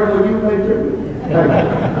 Pastor Jerry, will you pay tribute? Thank you.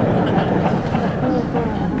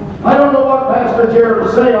 I don't know what Pastor Jerry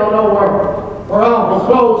will say. I'll know where I'll be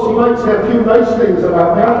close. He might say a few nice things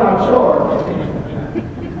about me. I'm not sure.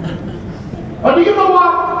 But do you know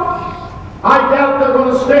what? I doubt they're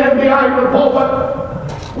going to stand behind the pulpit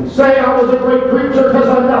and say I was a great preacher, because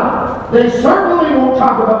I'm not. They certainly won't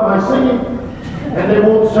talk about my singing, and they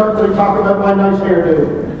won't certainly talk about my nice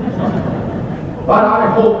hairdo. But I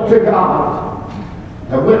hope to God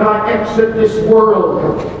And when I exit this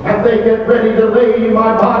world and they get ready to lay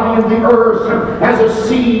my body in the earth as a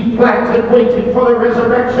seed planted waiting for the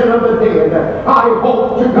resurrection of the dead, I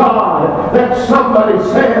hope to God that somebody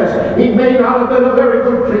says, he may not have been a very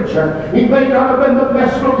good preacher, he may not have been the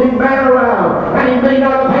best looking man around, and he may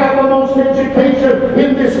not have had the most education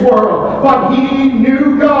in this world, but he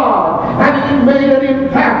knew God, and he made an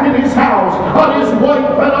impact in his house, on his wife,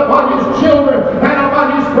 and upon his children, and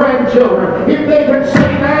upon his grandchildren. If they can say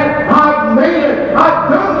that, I've made it, I've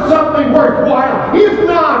done something worthwhile. If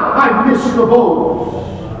not, I've missed the boat.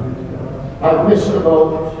 I've missed the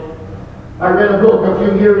boat. I read a book a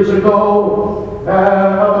few years ago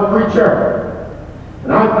of a preacher,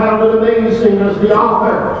 and I found it amazing as the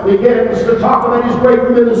author begins to talk about his great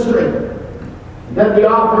ministry. Then the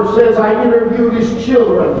author says, I interviewed his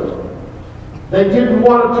children. They didn't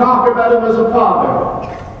want to talk about him as a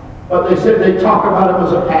father, but they said they'd talk about him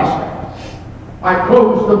as a pastor. I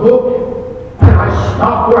closed the book, and I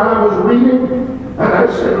stopped where I was reading, and I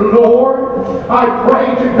said, Lord, I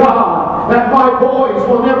pray to God that my boys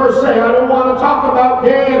will never say, I don't want to talk about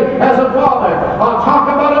Dad as a father. I'll talk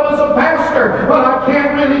about him as a pastor, but I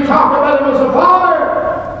can't really talk about him as a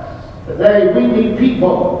father. Today, we need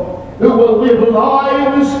people who will live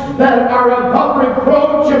lives that are above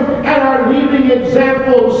reproach and are leaving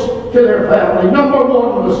examples to their family. Number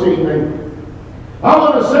one this evening, I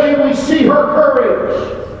want to say we see her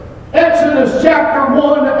courage. Exodus chapter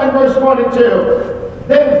 1 and verse 22.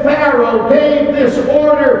 Then Pharaoh gave this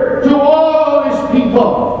order to all his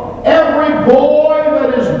people. Every boy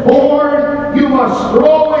that is born, you must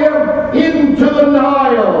throw him into the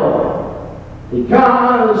Nile,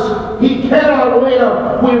 because he cannot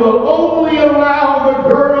live. We will only allow the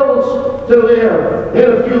girls to live.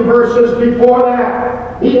 In a few verses before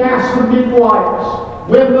that, he asked the midwives,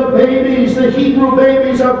 when the babies, the Hebrew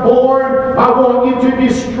babies are born, I want you to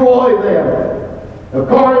destroy them. Of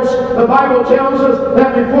course, the Bible tells us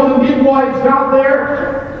that before the midwives got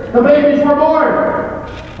there, the babies were born.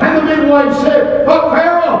 And the midwives said, but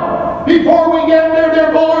Pharaoh, before we get there,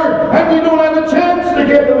 they're born, and we don't have a chance to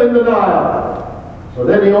get them in the Nile. So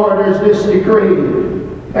then he orders this decree.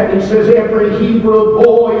 And he says, every Hebrew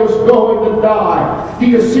boy is going to die. Do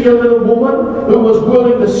you see a little woman who was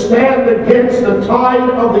willing to stand against the tide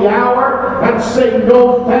of the hour and say,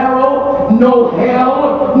 no Pharaoh, no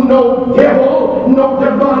hell, no devil, no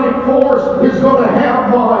demonic force is going to have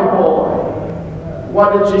my boy?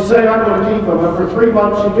 What did she say? I'm going to keep him. And for 3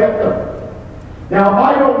 months she kept him. Now,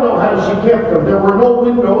 I don't know how she kept them. There were no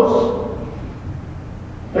windows.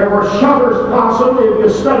 There were shutters, possibly. If you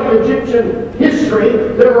study Egyptian history,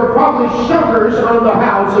 there were probably shutters on the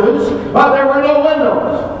houses, but there were no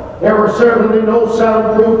windows. There were certainly no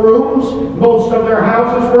soundproof rooms. Most of their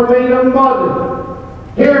houses were made of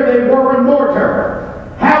mud. Here they were in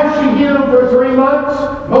mortar. How she hid them for 3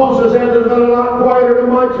 months? Moses ended up a lot quieter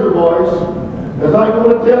than my two boys. As I'm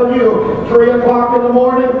going to tell you, 3 o'clock in the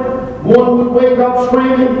morning, one would wake up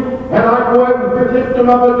screaming, and I'd go out and lift them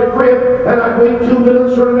up at the crib, and I'd wait 2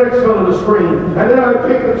 minutes for the next fellow to scream. And then I'd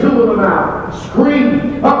take the 2 of them out,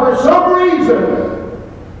 scream. But for some reason,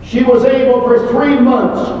 she was able for 3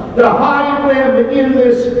 months to hide them in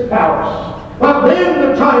this house. But then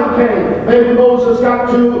the time came. Maybe Moses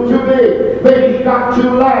got too big. Maybe he got too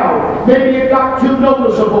loud. Maybe it got too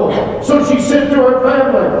noticeable. So she said to her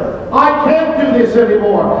family, I can't do this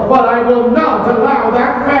anymore, but I will not allow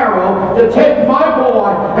that Pharaoh to take my boy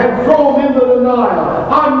and throw him into the Nile.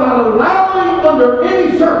 I'm not allowing under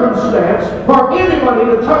any circumstance for anybody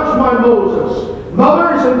to touch my Moses.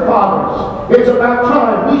 Mothers and fathers, it's about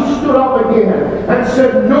time we stood up again and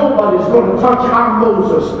said nobody's going to touch our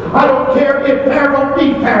Moses. I don't care if Pharaoh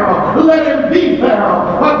be Pharaoh. Let him be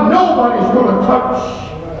Pharaoh. But nobody's going to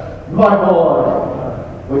touch my boy.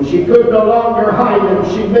 When she could no longer hide him,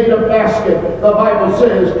 she made a basket, the Bible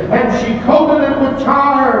says, and she coated it with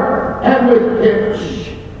tar and with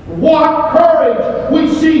pitch. What courage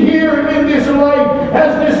we see here in this life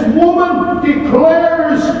as this woman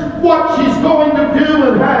declares what she's going to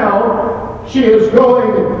do and how she is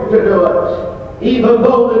going to do it. Even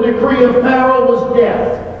though the decree of Pharaoh was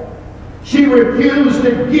death, she refused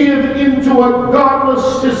to give into a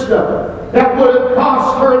godless system that would have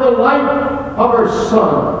cost her the life of her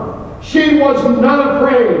son. She was not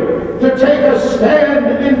afraid to take a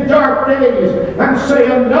stand in dark days and say,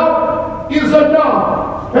 enough is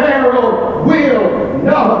enough. Pharaoh will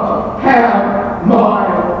not have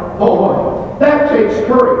my boy. That takes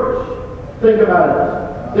courage. Think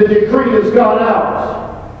about it. The decree has gone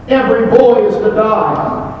out. Every boy is to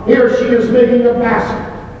die. Here she is making a basket.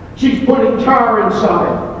 She's putting tar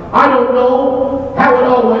inside. I don't know how it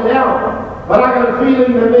all went down. But I got a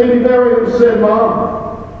feeling that maybe Miriam said,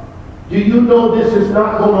 Mom, do you know this is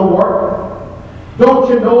not going to work? Don't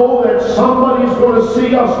you know that somebody's going to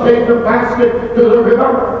see us take the basket to the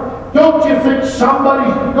river? Don't you think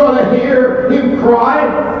somebody's going to hear him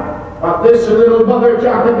cry? But this little mother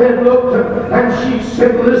Jochebed looked and she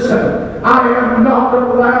said, listen, I am not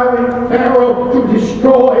allowing Pharaoh to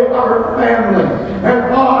destroy our family.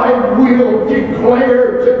 And I will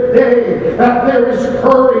declare today that there is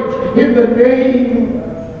courage in the name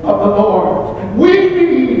of the Lord. We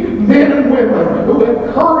need men and women who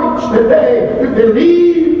have courage today to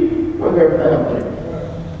believe for their family.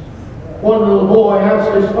 One little boy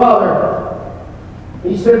asked his father,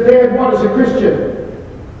 he said, Dad, what is a Christian?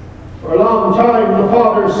 For a long time, the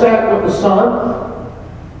father sat with the son.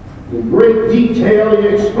 In great detail, he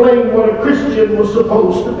explained what a Christian was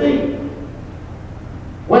supposed to be.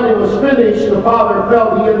 When it was finished, the father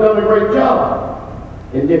felt he had done a great job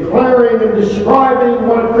in declaring and describing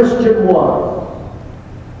what a Christian was.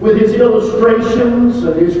 With his illustrations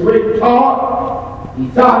and his great talk, he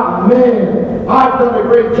thought, man, I've done a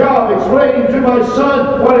great job explaining to my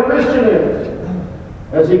son what a Christian is.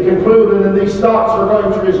 As he concluded and these thoughts were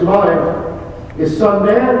going through his mind, his son,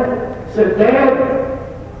 Dad, said, Dad,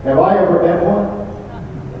 have I ever met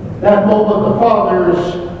one? That moment the father's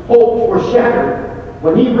hopes were shattered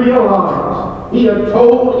when he realized he had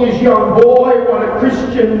told his young boy what a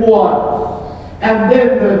Christian was. And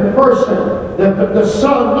then the person, the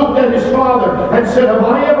son looked at his father and said, have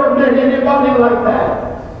I ever met anybody like that?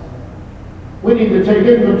 We need to take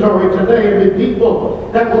inventory today and be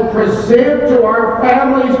people that will present to our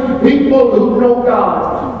families people who know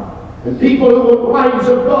God and people who will rise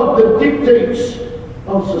above the dictates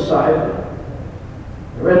of society.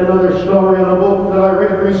 I read another story in a book that I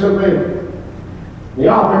read recently. The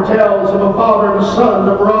author tells of a father and a son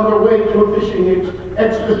that were on their way to a fishing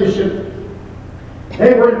expedition.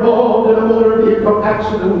 They were involved in a motor vehicle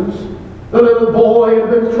accident. The little boy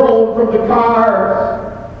had been thrown from the car.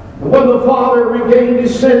 And when the father regained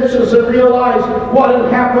his senses and realized what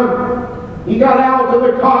had happened, he got out of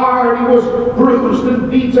the car and he was bruised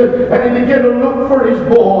and beaten, and he began to look for his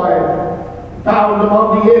boy. Found him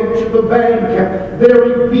on the edge of the bank,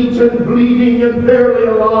 very beaten, bleeding, and barely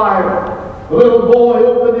alive. The little boy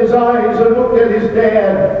opened his eyes and looked at his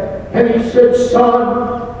dad, and he said,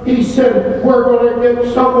 Son, he said, we're going to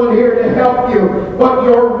get someone here to help you, but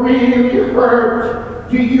you're really hurt.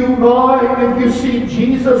 Do you mind if you see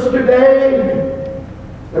Jesus today?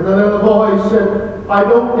 And the little boy said, I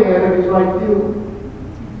don't, Dad, if he's like you.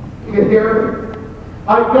 You hear me?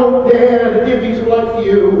 I don't, Dad, if he's like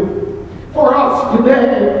you. For us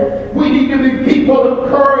today, we need to be people of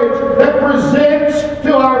courage that presents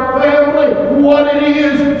to our family what it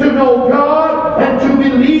is to know God and to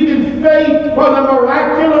believe in faith for the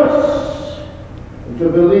miraculous and to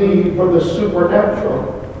believe for the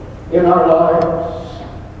supernatural in our lives.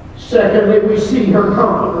 Secondly, we see her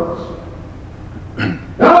confidence.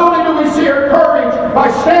 Not only do we see her courage by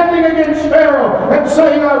standing against Pharaoh and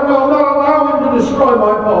saying, I will not allow him to destroy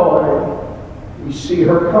my boy, we see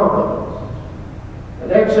her confidence.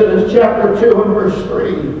 In Exodus chapter 2 and verse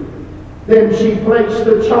 3, then she placed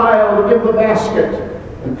the child in the basket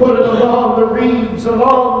and put it along the reeds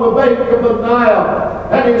along the bank of the Nile.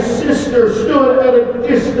 And his sister stood at a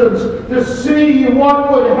distance to see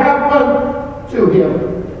what would happen to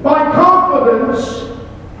him. By confidence,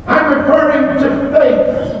 I'm referring to faith.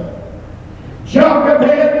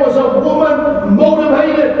 Jochebed was a woman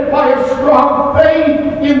motivated by a strong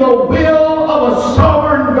faith in the will of a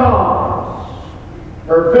sovereign God.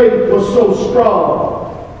 Her faith was so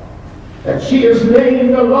strong that she is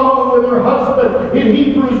named along with her husband in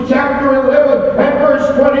Hebrews chapter 11 and verse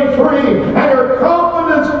 23. And her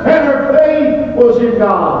confidence and her faith was in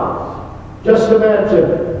God. Just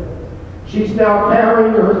imagine. She's now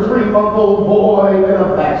carrying her 3-month-old boy in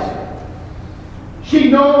a basket. She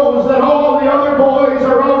knows that all the other boys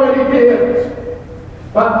are already dead.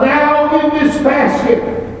 But now in this basket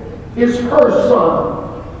is her son.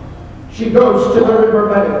 She goes to the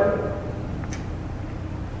riverbank.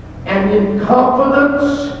 And in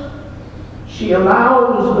confidence, she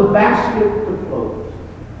allows the basket to float.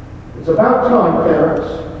 It's about time, parents,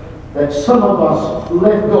 that some of us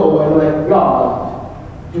let go and let God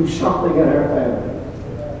do something in our family.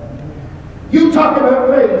 You talk about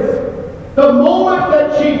faith. The moment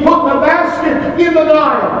that she put the basket in the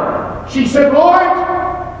Nile, she said, Lord,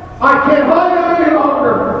 I can't hide him any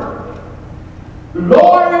longer.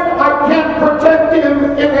 Lord, I can't protect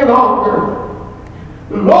him any longer.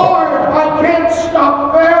 Lord, I can't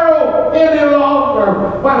stop Pharaoh any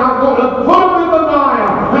longer, but I'm going to put him in the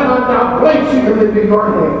Nile, and I'm now placing him into your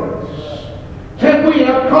hands. Can we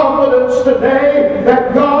have confidence today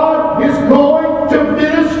that God is going to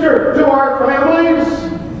minister to our families?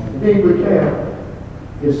 Indeed we can.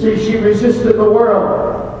 You see, she resisted the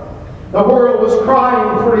world. The world was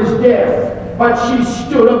crying for his death, but she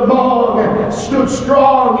stood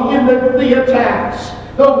strong in the attacks.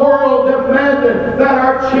 The world demanded that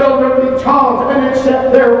our children be taught and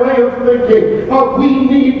accept their way of thinking. But we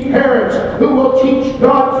need parents who will teach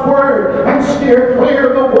God's Word and steer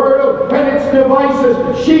clear of the world and its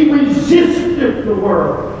devices. She resisted the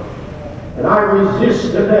world. And I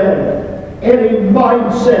resist today any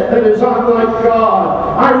mindset that is unlike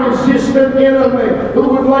God. I resist an enemy who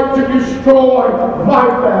would like to destroy my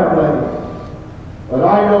family. But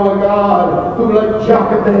I know a God who, like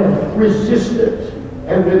Jochebed, resisted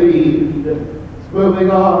and believed. Moving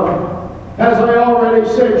on. As I already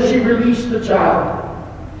said, she released the child.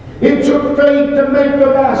 It took faith to make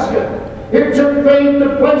the basket. It took faith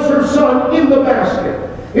to place her son in the basket.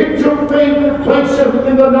 It took faith to place him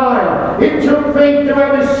in the Nile. It took faith to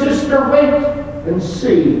have his sister wait and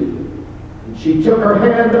see. And she took her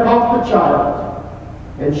hand off the child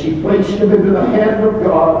and she placed him into the hand of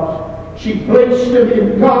God. She placed him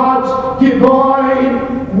in God's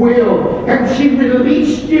divine will. And she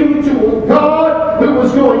released him to a God who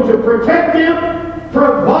was going to protect him,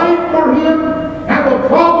 provide for him, and the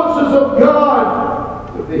promises of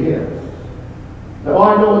God would be his. Now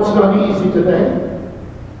I know it's not easy today.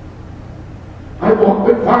 I walk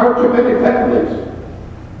with far too many families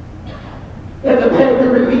that have had to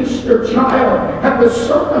release their child, and the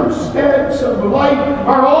circumstances of life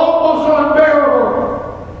are almost unbearable.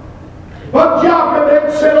 But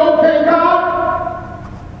Jochebed said, okay, God.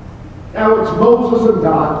 Now it's Moses and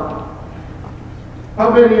God. How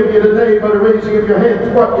many of you today, by the raising of your hands,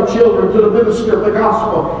 brought your children to the minister of the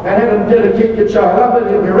gospel and had them dedicate your child? How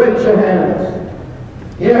many of you raise your hands?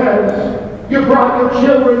 Yes. You brought your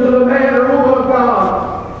children to the man or woman of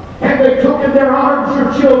God, and they took in their arms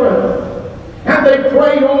your children, and they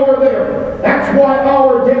prayed over them. That's why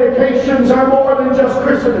our dedications are more than just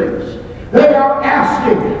christenings. They are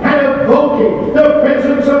asking and invoking the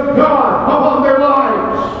presence of God upon their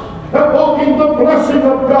lives, invoking the blessing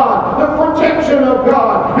of God, the protection of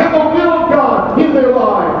God, and the will of God in their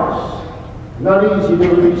lives. Not easy to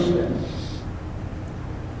release them.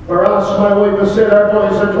 For us, my wife has said, our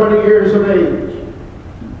boys are 20 years of age.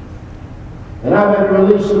 And I've had to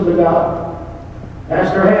release them to God.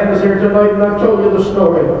 Pastor Hand is here tonight, and I've told you the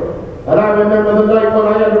story. And I remember the night when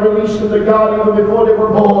I had to release them to God even before they were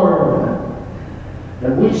born.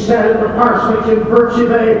 And we sat in the parsonage in Birchie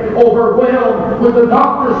Bay, overwhelmed with the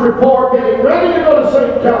doctor's report, getting ready to go to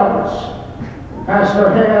St. John's. Pastor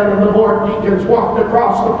Hand and the board deacons walked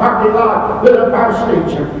across the parking lot with a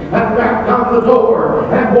parsonage and rapped on the door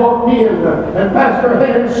and walked in. And Pastor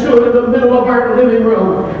Hand stood in the middle of our living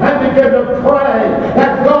room and began to pray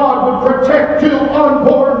that God would protect two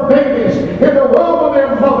unborn babies in the womb of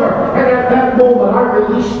their mother. And at that moment, I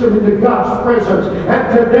released them into God's presence.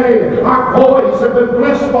 And today, our boys have been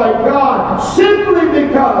blessed by God simply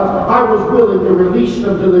because I was willing to release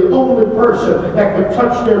them to the only person that could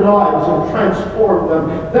touch their lives and transform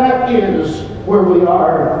them. That is where we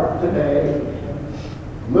are today.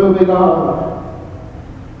 Moving on.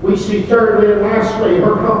 We see thirdly and lastly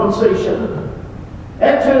her compensation.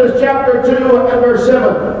 Exodus chapter 2 and verse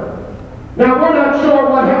 7. Now we're not sure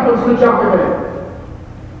what happens to Jochebed,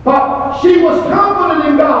 but she was confident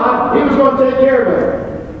in God he was going to take care of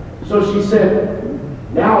her. So she said,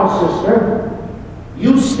 now sister,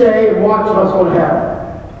 you stay and watch what's going to happen.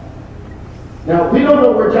 Now we don't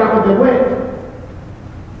know where Jochebed went.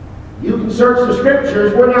 You can search the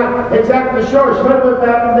scriptures. We're not exactly sure. She might have went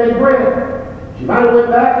back and made bread. She might have went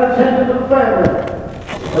back and attended to the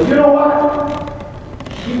family. But you know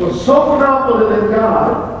what? She was so confident in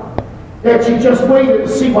God that she just waited to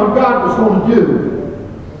see what God was going to do.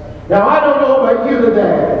 Now I don't know about you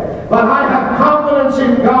today, but I have confidence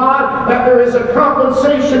in God that there is a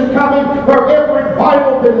compensation coming for every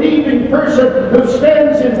Bible-believing person who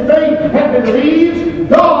stands in faith and believes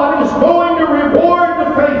God is going to reward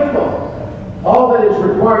the faithful. All that is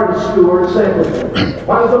required of stewards, say with me.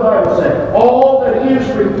 What does the Bible say? All that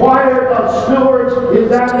is required of stewards is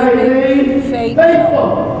that they be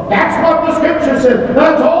faithful. That's what the scripture says.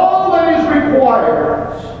 That's all that is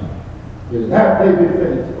required, is that they be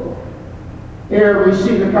faithful. Here we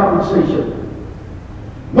see the compensation.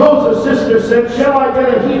 Moses' sister said, shall I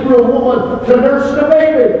get a Hebrew woman to nurse the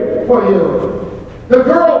baby for you? The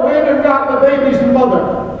girl went and got the baby's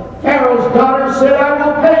mother. Pharaoh's daughter said, I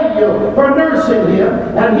will pay you for nursing him.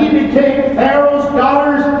 And he became Pharaoh's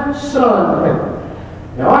daughter's son.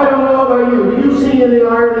 Now I don't know about you. Do you see any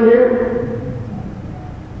irony here?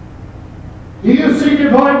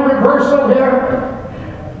 divine reversal here?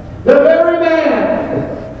 The very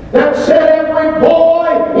man that said every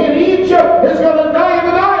boy in Egypt is going to die in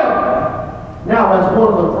the Nile, now has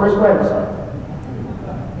one of them for his grandson.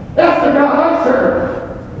 That's the God I serve.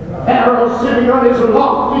 Pharaoh sitting on his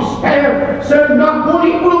lofty stand said, not one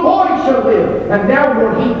Hebrew boy shall live. And now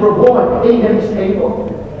one Hebrew boy ate at his table,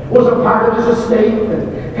 was a part of his estate,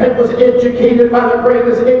 and was educated by the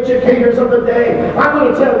greatest educators of the day. I'm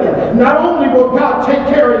going to tell you, not only will God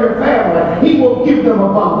take care of your family, He will give them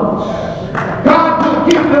abundance. God will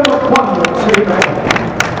give them abundance. Amen.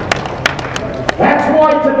 That's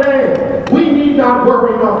why today we need not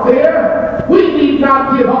worry nor fear. We need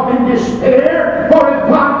not give up in despair. For if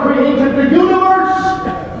God created the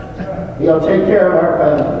universe, He'll take care of our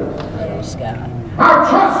families. Our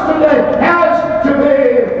trust today has to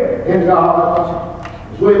be in God.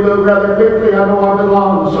 As we move rather quickly, I know I've been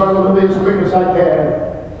long, so I'm going to be as quick as I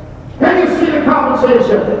can. Can you see the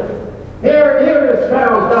compensation? Here is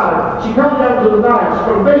Pharaoh's daughter. She comes down to the Nile. She's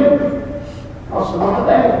going to bathe. Costs a lot of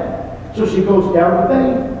that. So she goes down to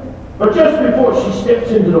bathe. But just before she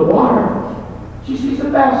steps into the water, she sees a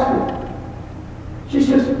basket. She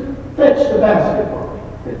says, fetch the basket for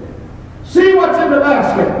me. See what's in the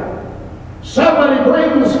basket. Somebody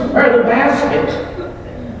brings her the basket.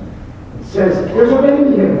 It says, there's a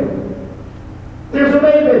baby here. There's a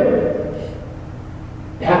baby.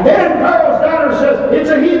 And then Pharaoh's daughter says, it's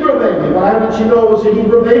a Hebrew baby. Well, how did she know it was a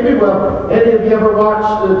Hebrew baby? Well, any of you ever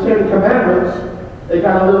watched the Ten Commandments? They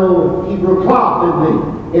got a little Hebrew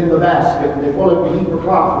cloth in the basket, and they call it the Hebrew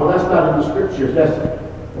cloth. Well, that's not in the scriptures. That's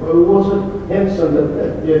who was it? Henson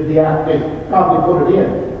that did the act. They probably put it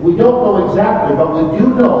in. We don't know exactly, but we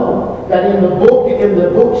do know that in the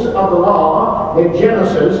books of the law, in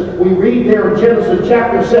Genesis, we read there in Genesis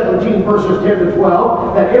chapter 17, verses 10 to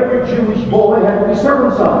 12, that every Jewish boy had to be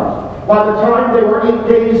circumcised by the time they were 8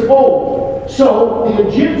 days old. So the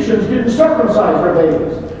Egyptians didn't circumcise their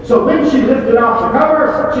babies. So when she lifted off the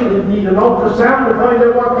cover, she didn't need an ultrasound to find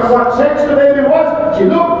out what sex the baby was. She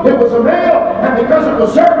looked, it was a male, and because it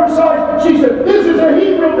was circumcised, she said, this is a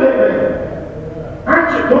Hebrew baby.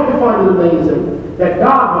 Don't you find it amazing that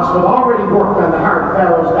God must have already worked on the heart of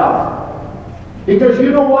Pharaoh's daughter? Because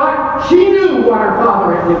you know what? She knew what her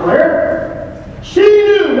father had declared. She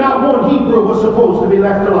knew not one Hebrew was supposed to be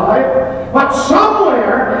left alive. But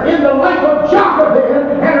somewhere in the life of Jochebed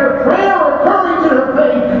and her prayer, her courage, and her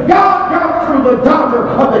faith, God got through the daughter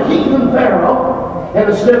of the heathen Pharaoh. And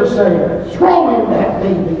instead of saying, throw in that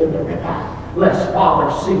baby in the river, lest father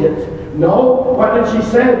see it. No, what did she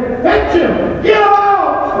say? Fetch him! Get him out!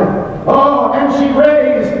 Oh, and she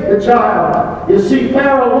raised the child. You see,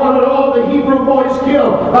 Pharaoh wanted all the Hebrew boys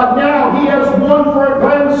killed, but now he has one for a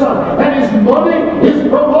grandson, and his money is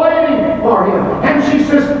providing for him. And she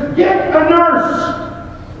says, get a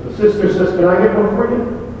nurse. The sister says, can I get one for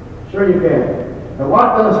you? Sure you can. And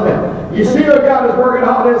what does that? You see how God is working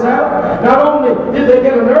all this out? Not only did they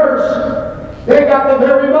get a nurse, they got the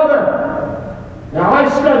very mother. Now I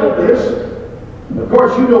studied this. Of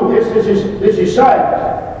course you know this is science.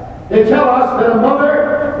 They tell us that a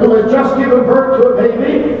mother who has just given birth to a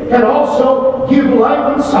baby can also give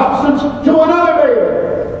life and substance to another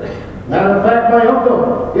baby. Matter of fact, my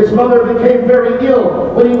uncle, his mother became very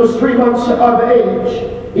ill when he was 3 months of age.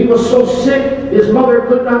 He was so sick, his mother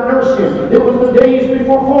could not nurse him. It was the days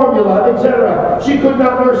before formula, etc. She could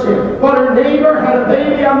not nurse him. But her neighbor had a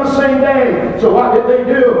baby on the same day. So what did they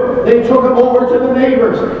do? They took him over to the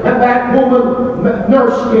neighbors, and that woman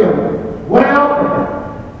nursed him. Well,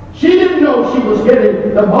 she didn't know she was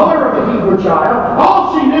getting the mother of a Hebrew child.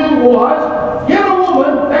 All she knew was, get a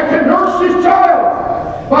woman that can nurse this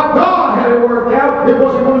child. But God had it worked out. It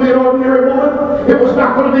wasn't going to be an ordinary woman. It was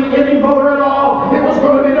not going to be any mother at all. It was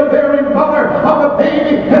going to be the very mother of the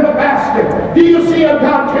baby in the basket. Do you see how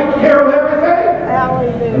God takes care of everything?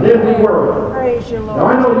 Hallelujah. And then we worry. Praise you, Lord. Now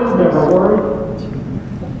I know you've never worried.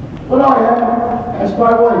 But I have. That's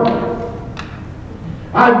my wife.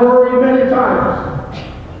 I've worried many times.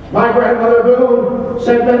 My grandmother Boone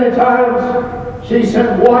said many times, she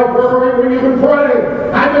said, why worry when you can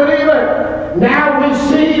pray? I believe it. Now we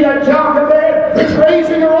see that Jochebed is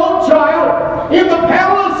raising her own child in the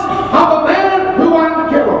palace of a man who wanted to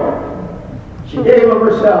kill him. She gave of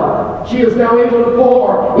herself. She is now able to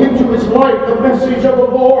pour into his life the message of the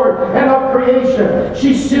Lord and of creation.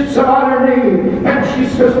 She sits on her knee and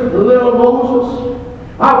she says, little Moses,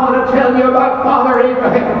 I want to tell you about Father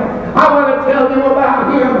Abraham. I want to tell you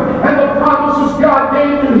about him and the promises God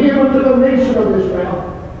gave to him and to the nation of Israel.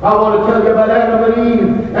 I want to tell you about Adam and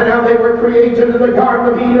Eve and how they were created in the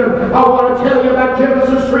Garden of Eden. I want to tell you about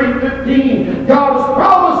Genesis 3:15. God has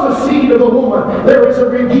promised the seed of the woman. There is a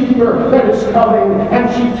Redeemer that is coming. And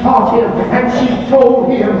she taught him, and she told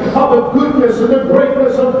him of the goodness and the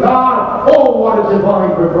greatness of God. Oh, what a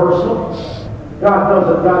divine reversal. God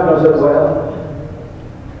does it well.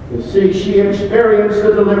 You see, she experienced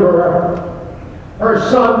the deliverer. Her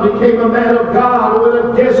son became a man of God who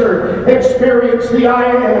in a desert experienced the I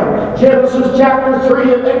am. Genesis chapter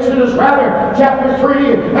 3, Exodus rather, chapter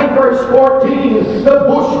 3 and verse 14. The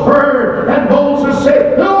bush burned and Moses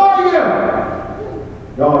said, "Who are you?"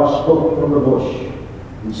 God spoke from the bush.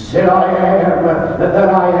 He said, "I am that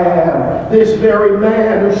I am." This very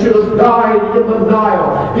man who should have died in the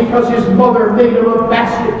Nile because his mother made him a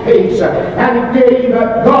basket case and gave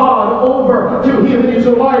God over to him in his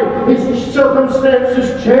life. His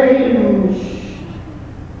circumstances changed.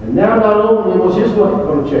 And now not only was his life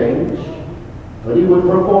going to change, but he would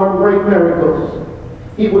perform great miracles.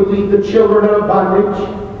 He would lead the children out of bondage.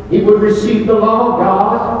 He would receive the law of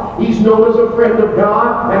God. He's known as a friend of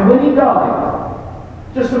God. And when he died,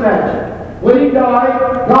 just imagine, when he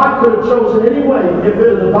died, God could have chosen any way to get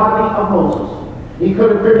rid of the body of Moses. He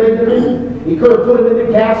could have cremated him. He could have put him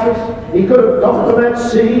into gases. He could have dumped him at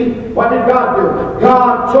sea. What did God do?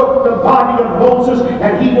 God took the body of Moses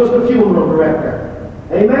and he was the funeral director.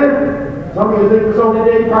 Amen? Some of you think it was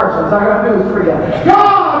only Dave Parsons. I got news for you.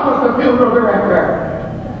 God was the funeral director.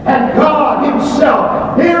 And God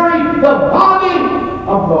himself buried the body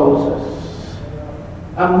of Moses.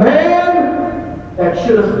 A man that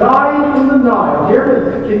should have died in the Nile.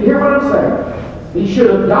 Can you hear what I'm saying? He should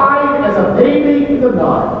have died as a baby in the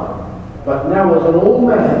Nile. But now as an old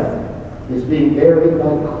man is being buried by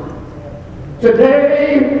God.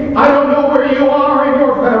 Today, I don't know where you are in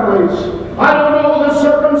your families. I don't know the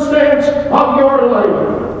circumstance of your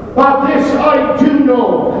life. But this I do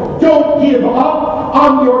know. Don't give up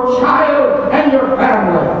on your child and your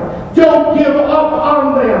family. Don't give up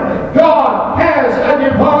on them. God has a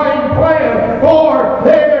divine plan for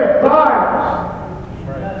their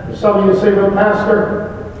lives. Some of you say, "Well, Pastor,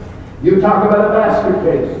 you talk about a basket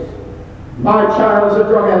case. My child is a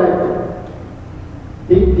drug addict."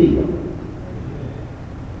 Big deal.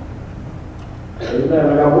 Amen.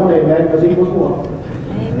 I got one amen because he was one.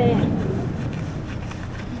 Amen.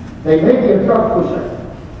 They may be a drug pusher.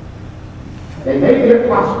 They may be a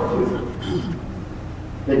prostitute.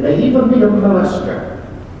 They may even be a molester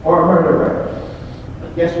or a murderer.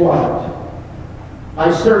 But guess what?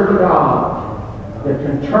 I serve a God that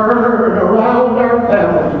can turn around our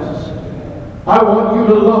families. I want you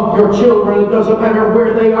to love your children. It doesn't matter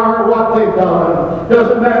where they are or what they've done. It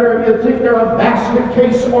doesn't matter if you think they're a basket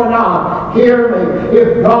case or not. Hear me.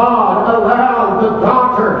 If God allowed the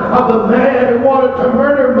daughter of the man who wanted to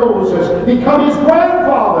murder Moses become his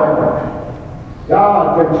grandfather,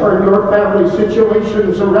 God can turn your family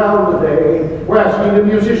situations around today. We're asking the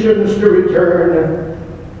musicians to return.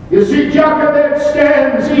 You see, Jochebed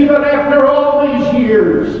stands even after all these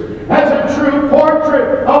years as a true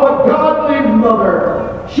portrait of a godly mother.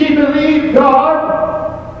 She believed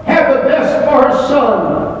God had the best for her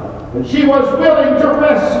son, and she was willing to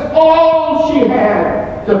risk all she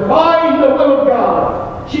had to find the will of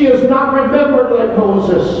God. She is not remembered like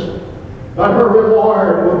Moses, but her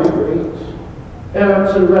reward will be great.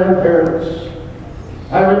 Parents and grandparents,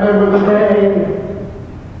 I remember the day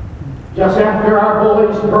just after our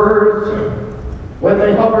boy's birth when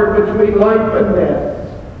they hovered between life and death.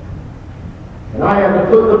 And I had to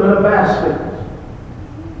put them in a basket,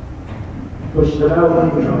 push them out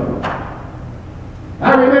of the jungle.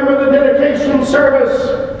 I remember the dedication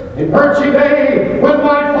service in Perchy Bay when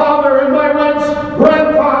my father and my wife's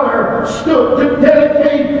grandfather stood to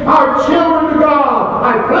dedicate our children to God.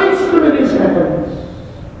 I placed them in his hands.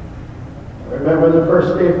 I remember the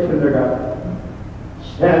first day of kindergarten,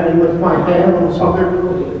 standing with my hands on their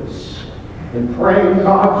little heads and praying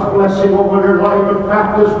God's blessing over their life and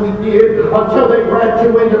practice we did until they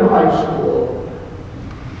graduated high school.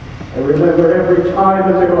 I remember every time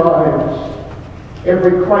in their lives,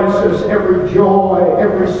 every crisis, every joy,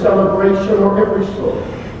 every celebration, or every sorrow,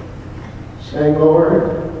 saying, "Lord,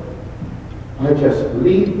 I just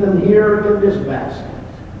leave them here in this basket,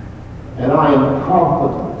 and I am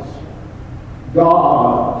confident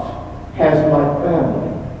God has my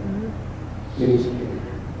family in his care."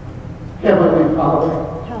 Heavenly Father,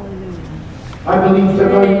 I believe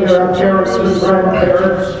tonight there are parents and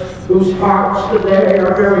grandparents whose hearts today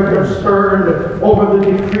are very concerned over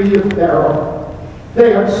the decree of Pharaoh.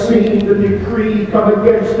 They have seen the decree come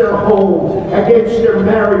against their home, against their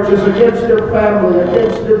marriages, against their family,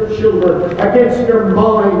 against their children, against their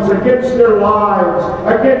minds, against their lives,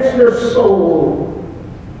 against their soul.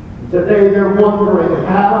 Today they're wondering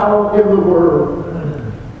how in the world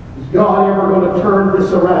is God ever going to turn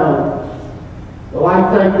this around? Well, I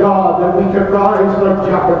thank God that we can rise like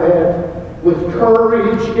Jochebed with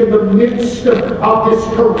courage in the midst of this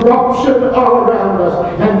corruption all around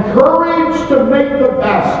us, and courage to make the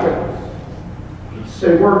baskets.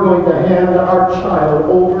 Say, we're going to hand our child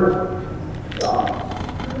over to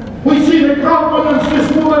God. We see the confidence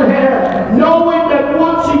this woman had, knowing that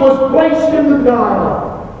once he was placed in the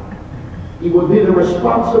Nile, he would be the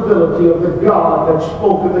responsibility of the God that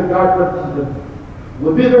spoke in the Garden of Eden.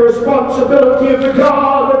 Would be the responsibility of the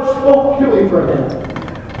God that spoke to Abraham.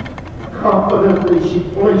 Confidently, she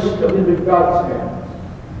placed them into God's hands.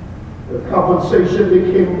 The compensation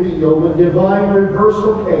became real. The divine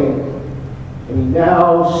reversal came. And he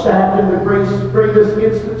now sat in the greatest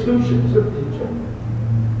institutions of Egypt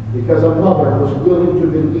because a mother was willing to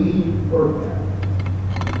believe for him.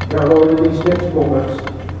 Now, Lord, in these next moments,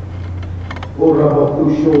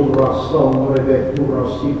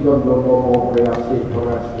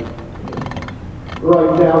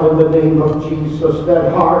 right now, in the name of Jesus,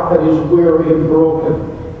 that heart that is weary and broken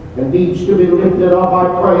and needs to be lifted up, I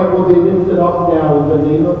pray it will be lifted up now in the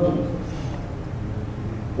name of Jesus.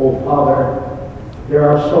 Oh, Father, there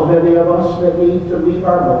are so many of us that need to leave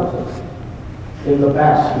our Moses in the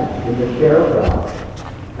basket, in the care of God,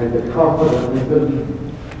 and to confidently believe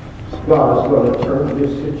God is going to turn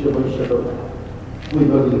this situation around. We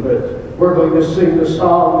believe it. We're going to sing the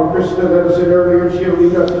song that Krista that said earlier,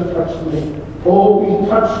 Cheerleader, He touched me. Oh, He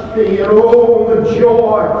touched me, and oh, the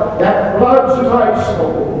joy that floods my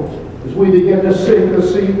soul. As we begin to sing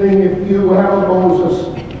this evening, if you have Moses,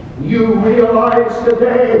 you realize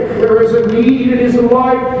today there is a need in his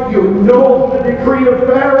life. You know the decree of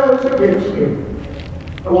Pharaoh is against you.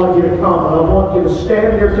 I want you to come, and I want you to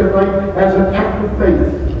stand here tonight as an act of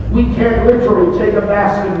faith. We can't literally take a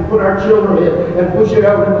basket and put our children in and push it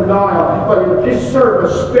out in the Nile. But in this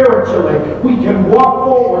service, spiritually, we can walk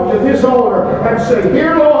forward to this altar and say,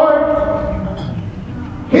 here, Lord,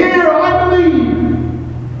 here I believe.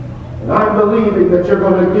 And I'm believing that you're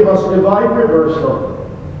going to give us divine reversal.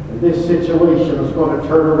 And this situation is going to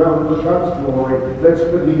turn around for God's glory. Let's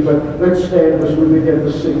believe it. Let's stand as we begin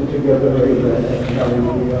to sing together. Amen.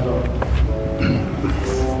 Hallelujah.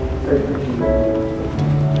 Thank you, Jesus.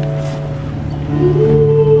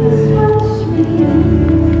 Touch me,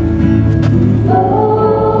 Lord,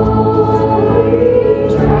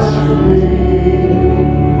 touch me.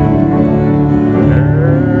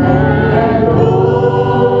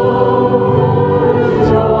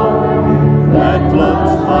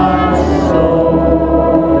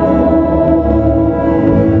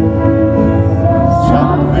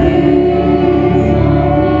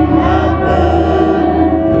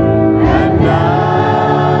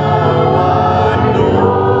 I know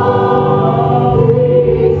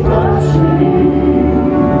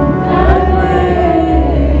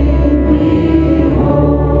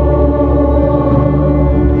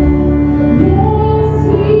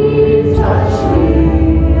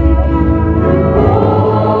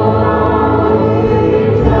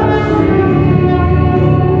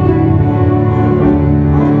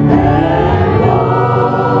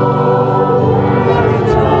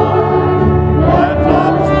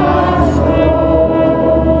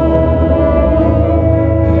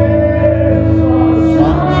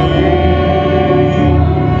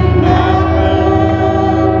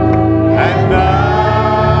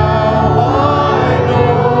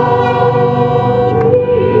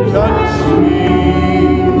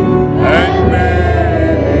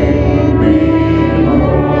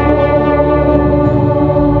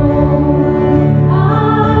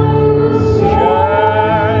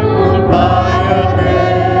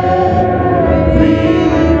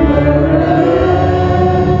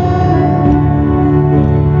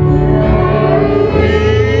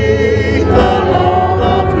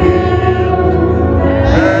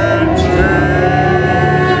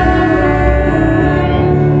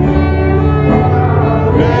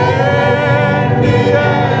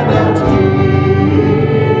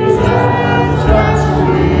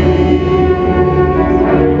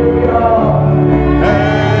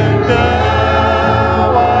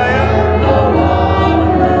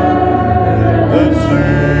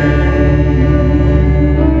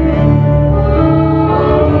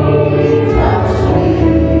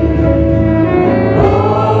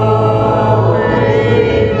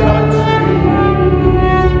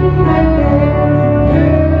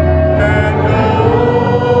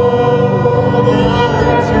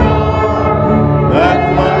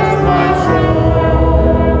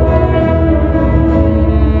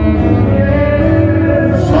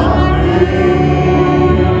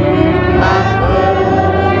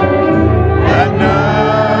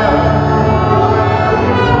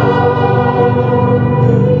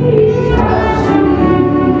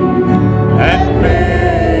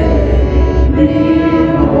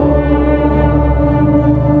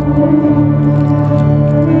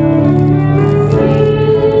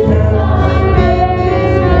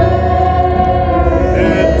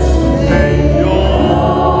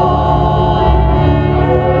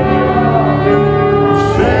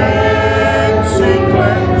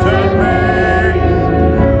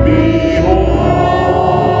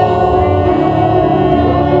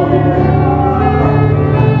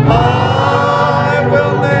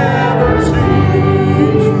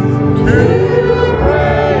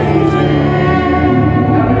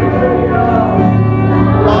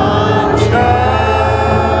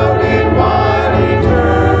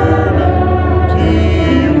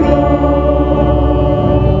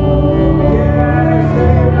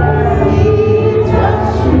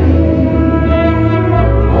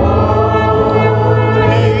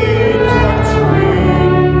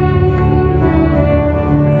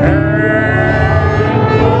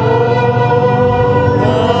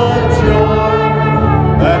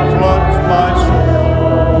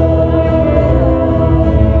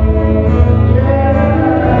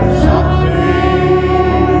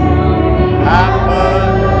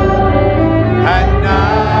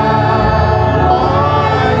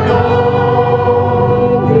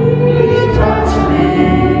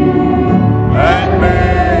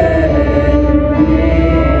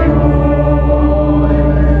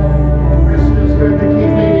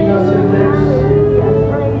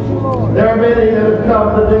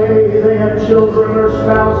today they have children or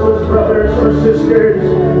spouses, brothers or sisters,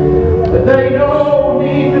 that they know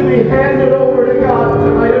need to be handed over to God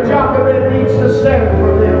tonight. A Jacobin needs to stand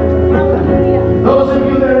for them. Those of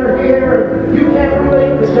you that are here, you can't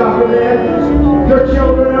relate to Jacobin. Your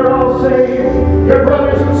children are all saved. Your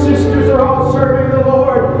brothers and sisters are all serving the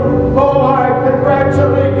Lord. Oh, I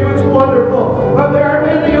congratulate you. It's wonderful. But there are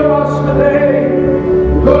many of us today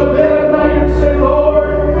who go to bed at night and say,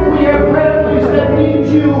 Lord, we have families that need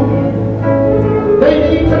you. They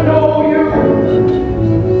need to know you.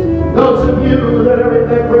 Those of you that are in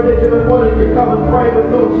that predicament wanting to come and pray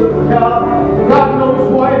with those that have come, God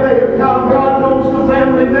knows why they have come. God knows the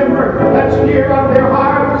family member that's near on their heart.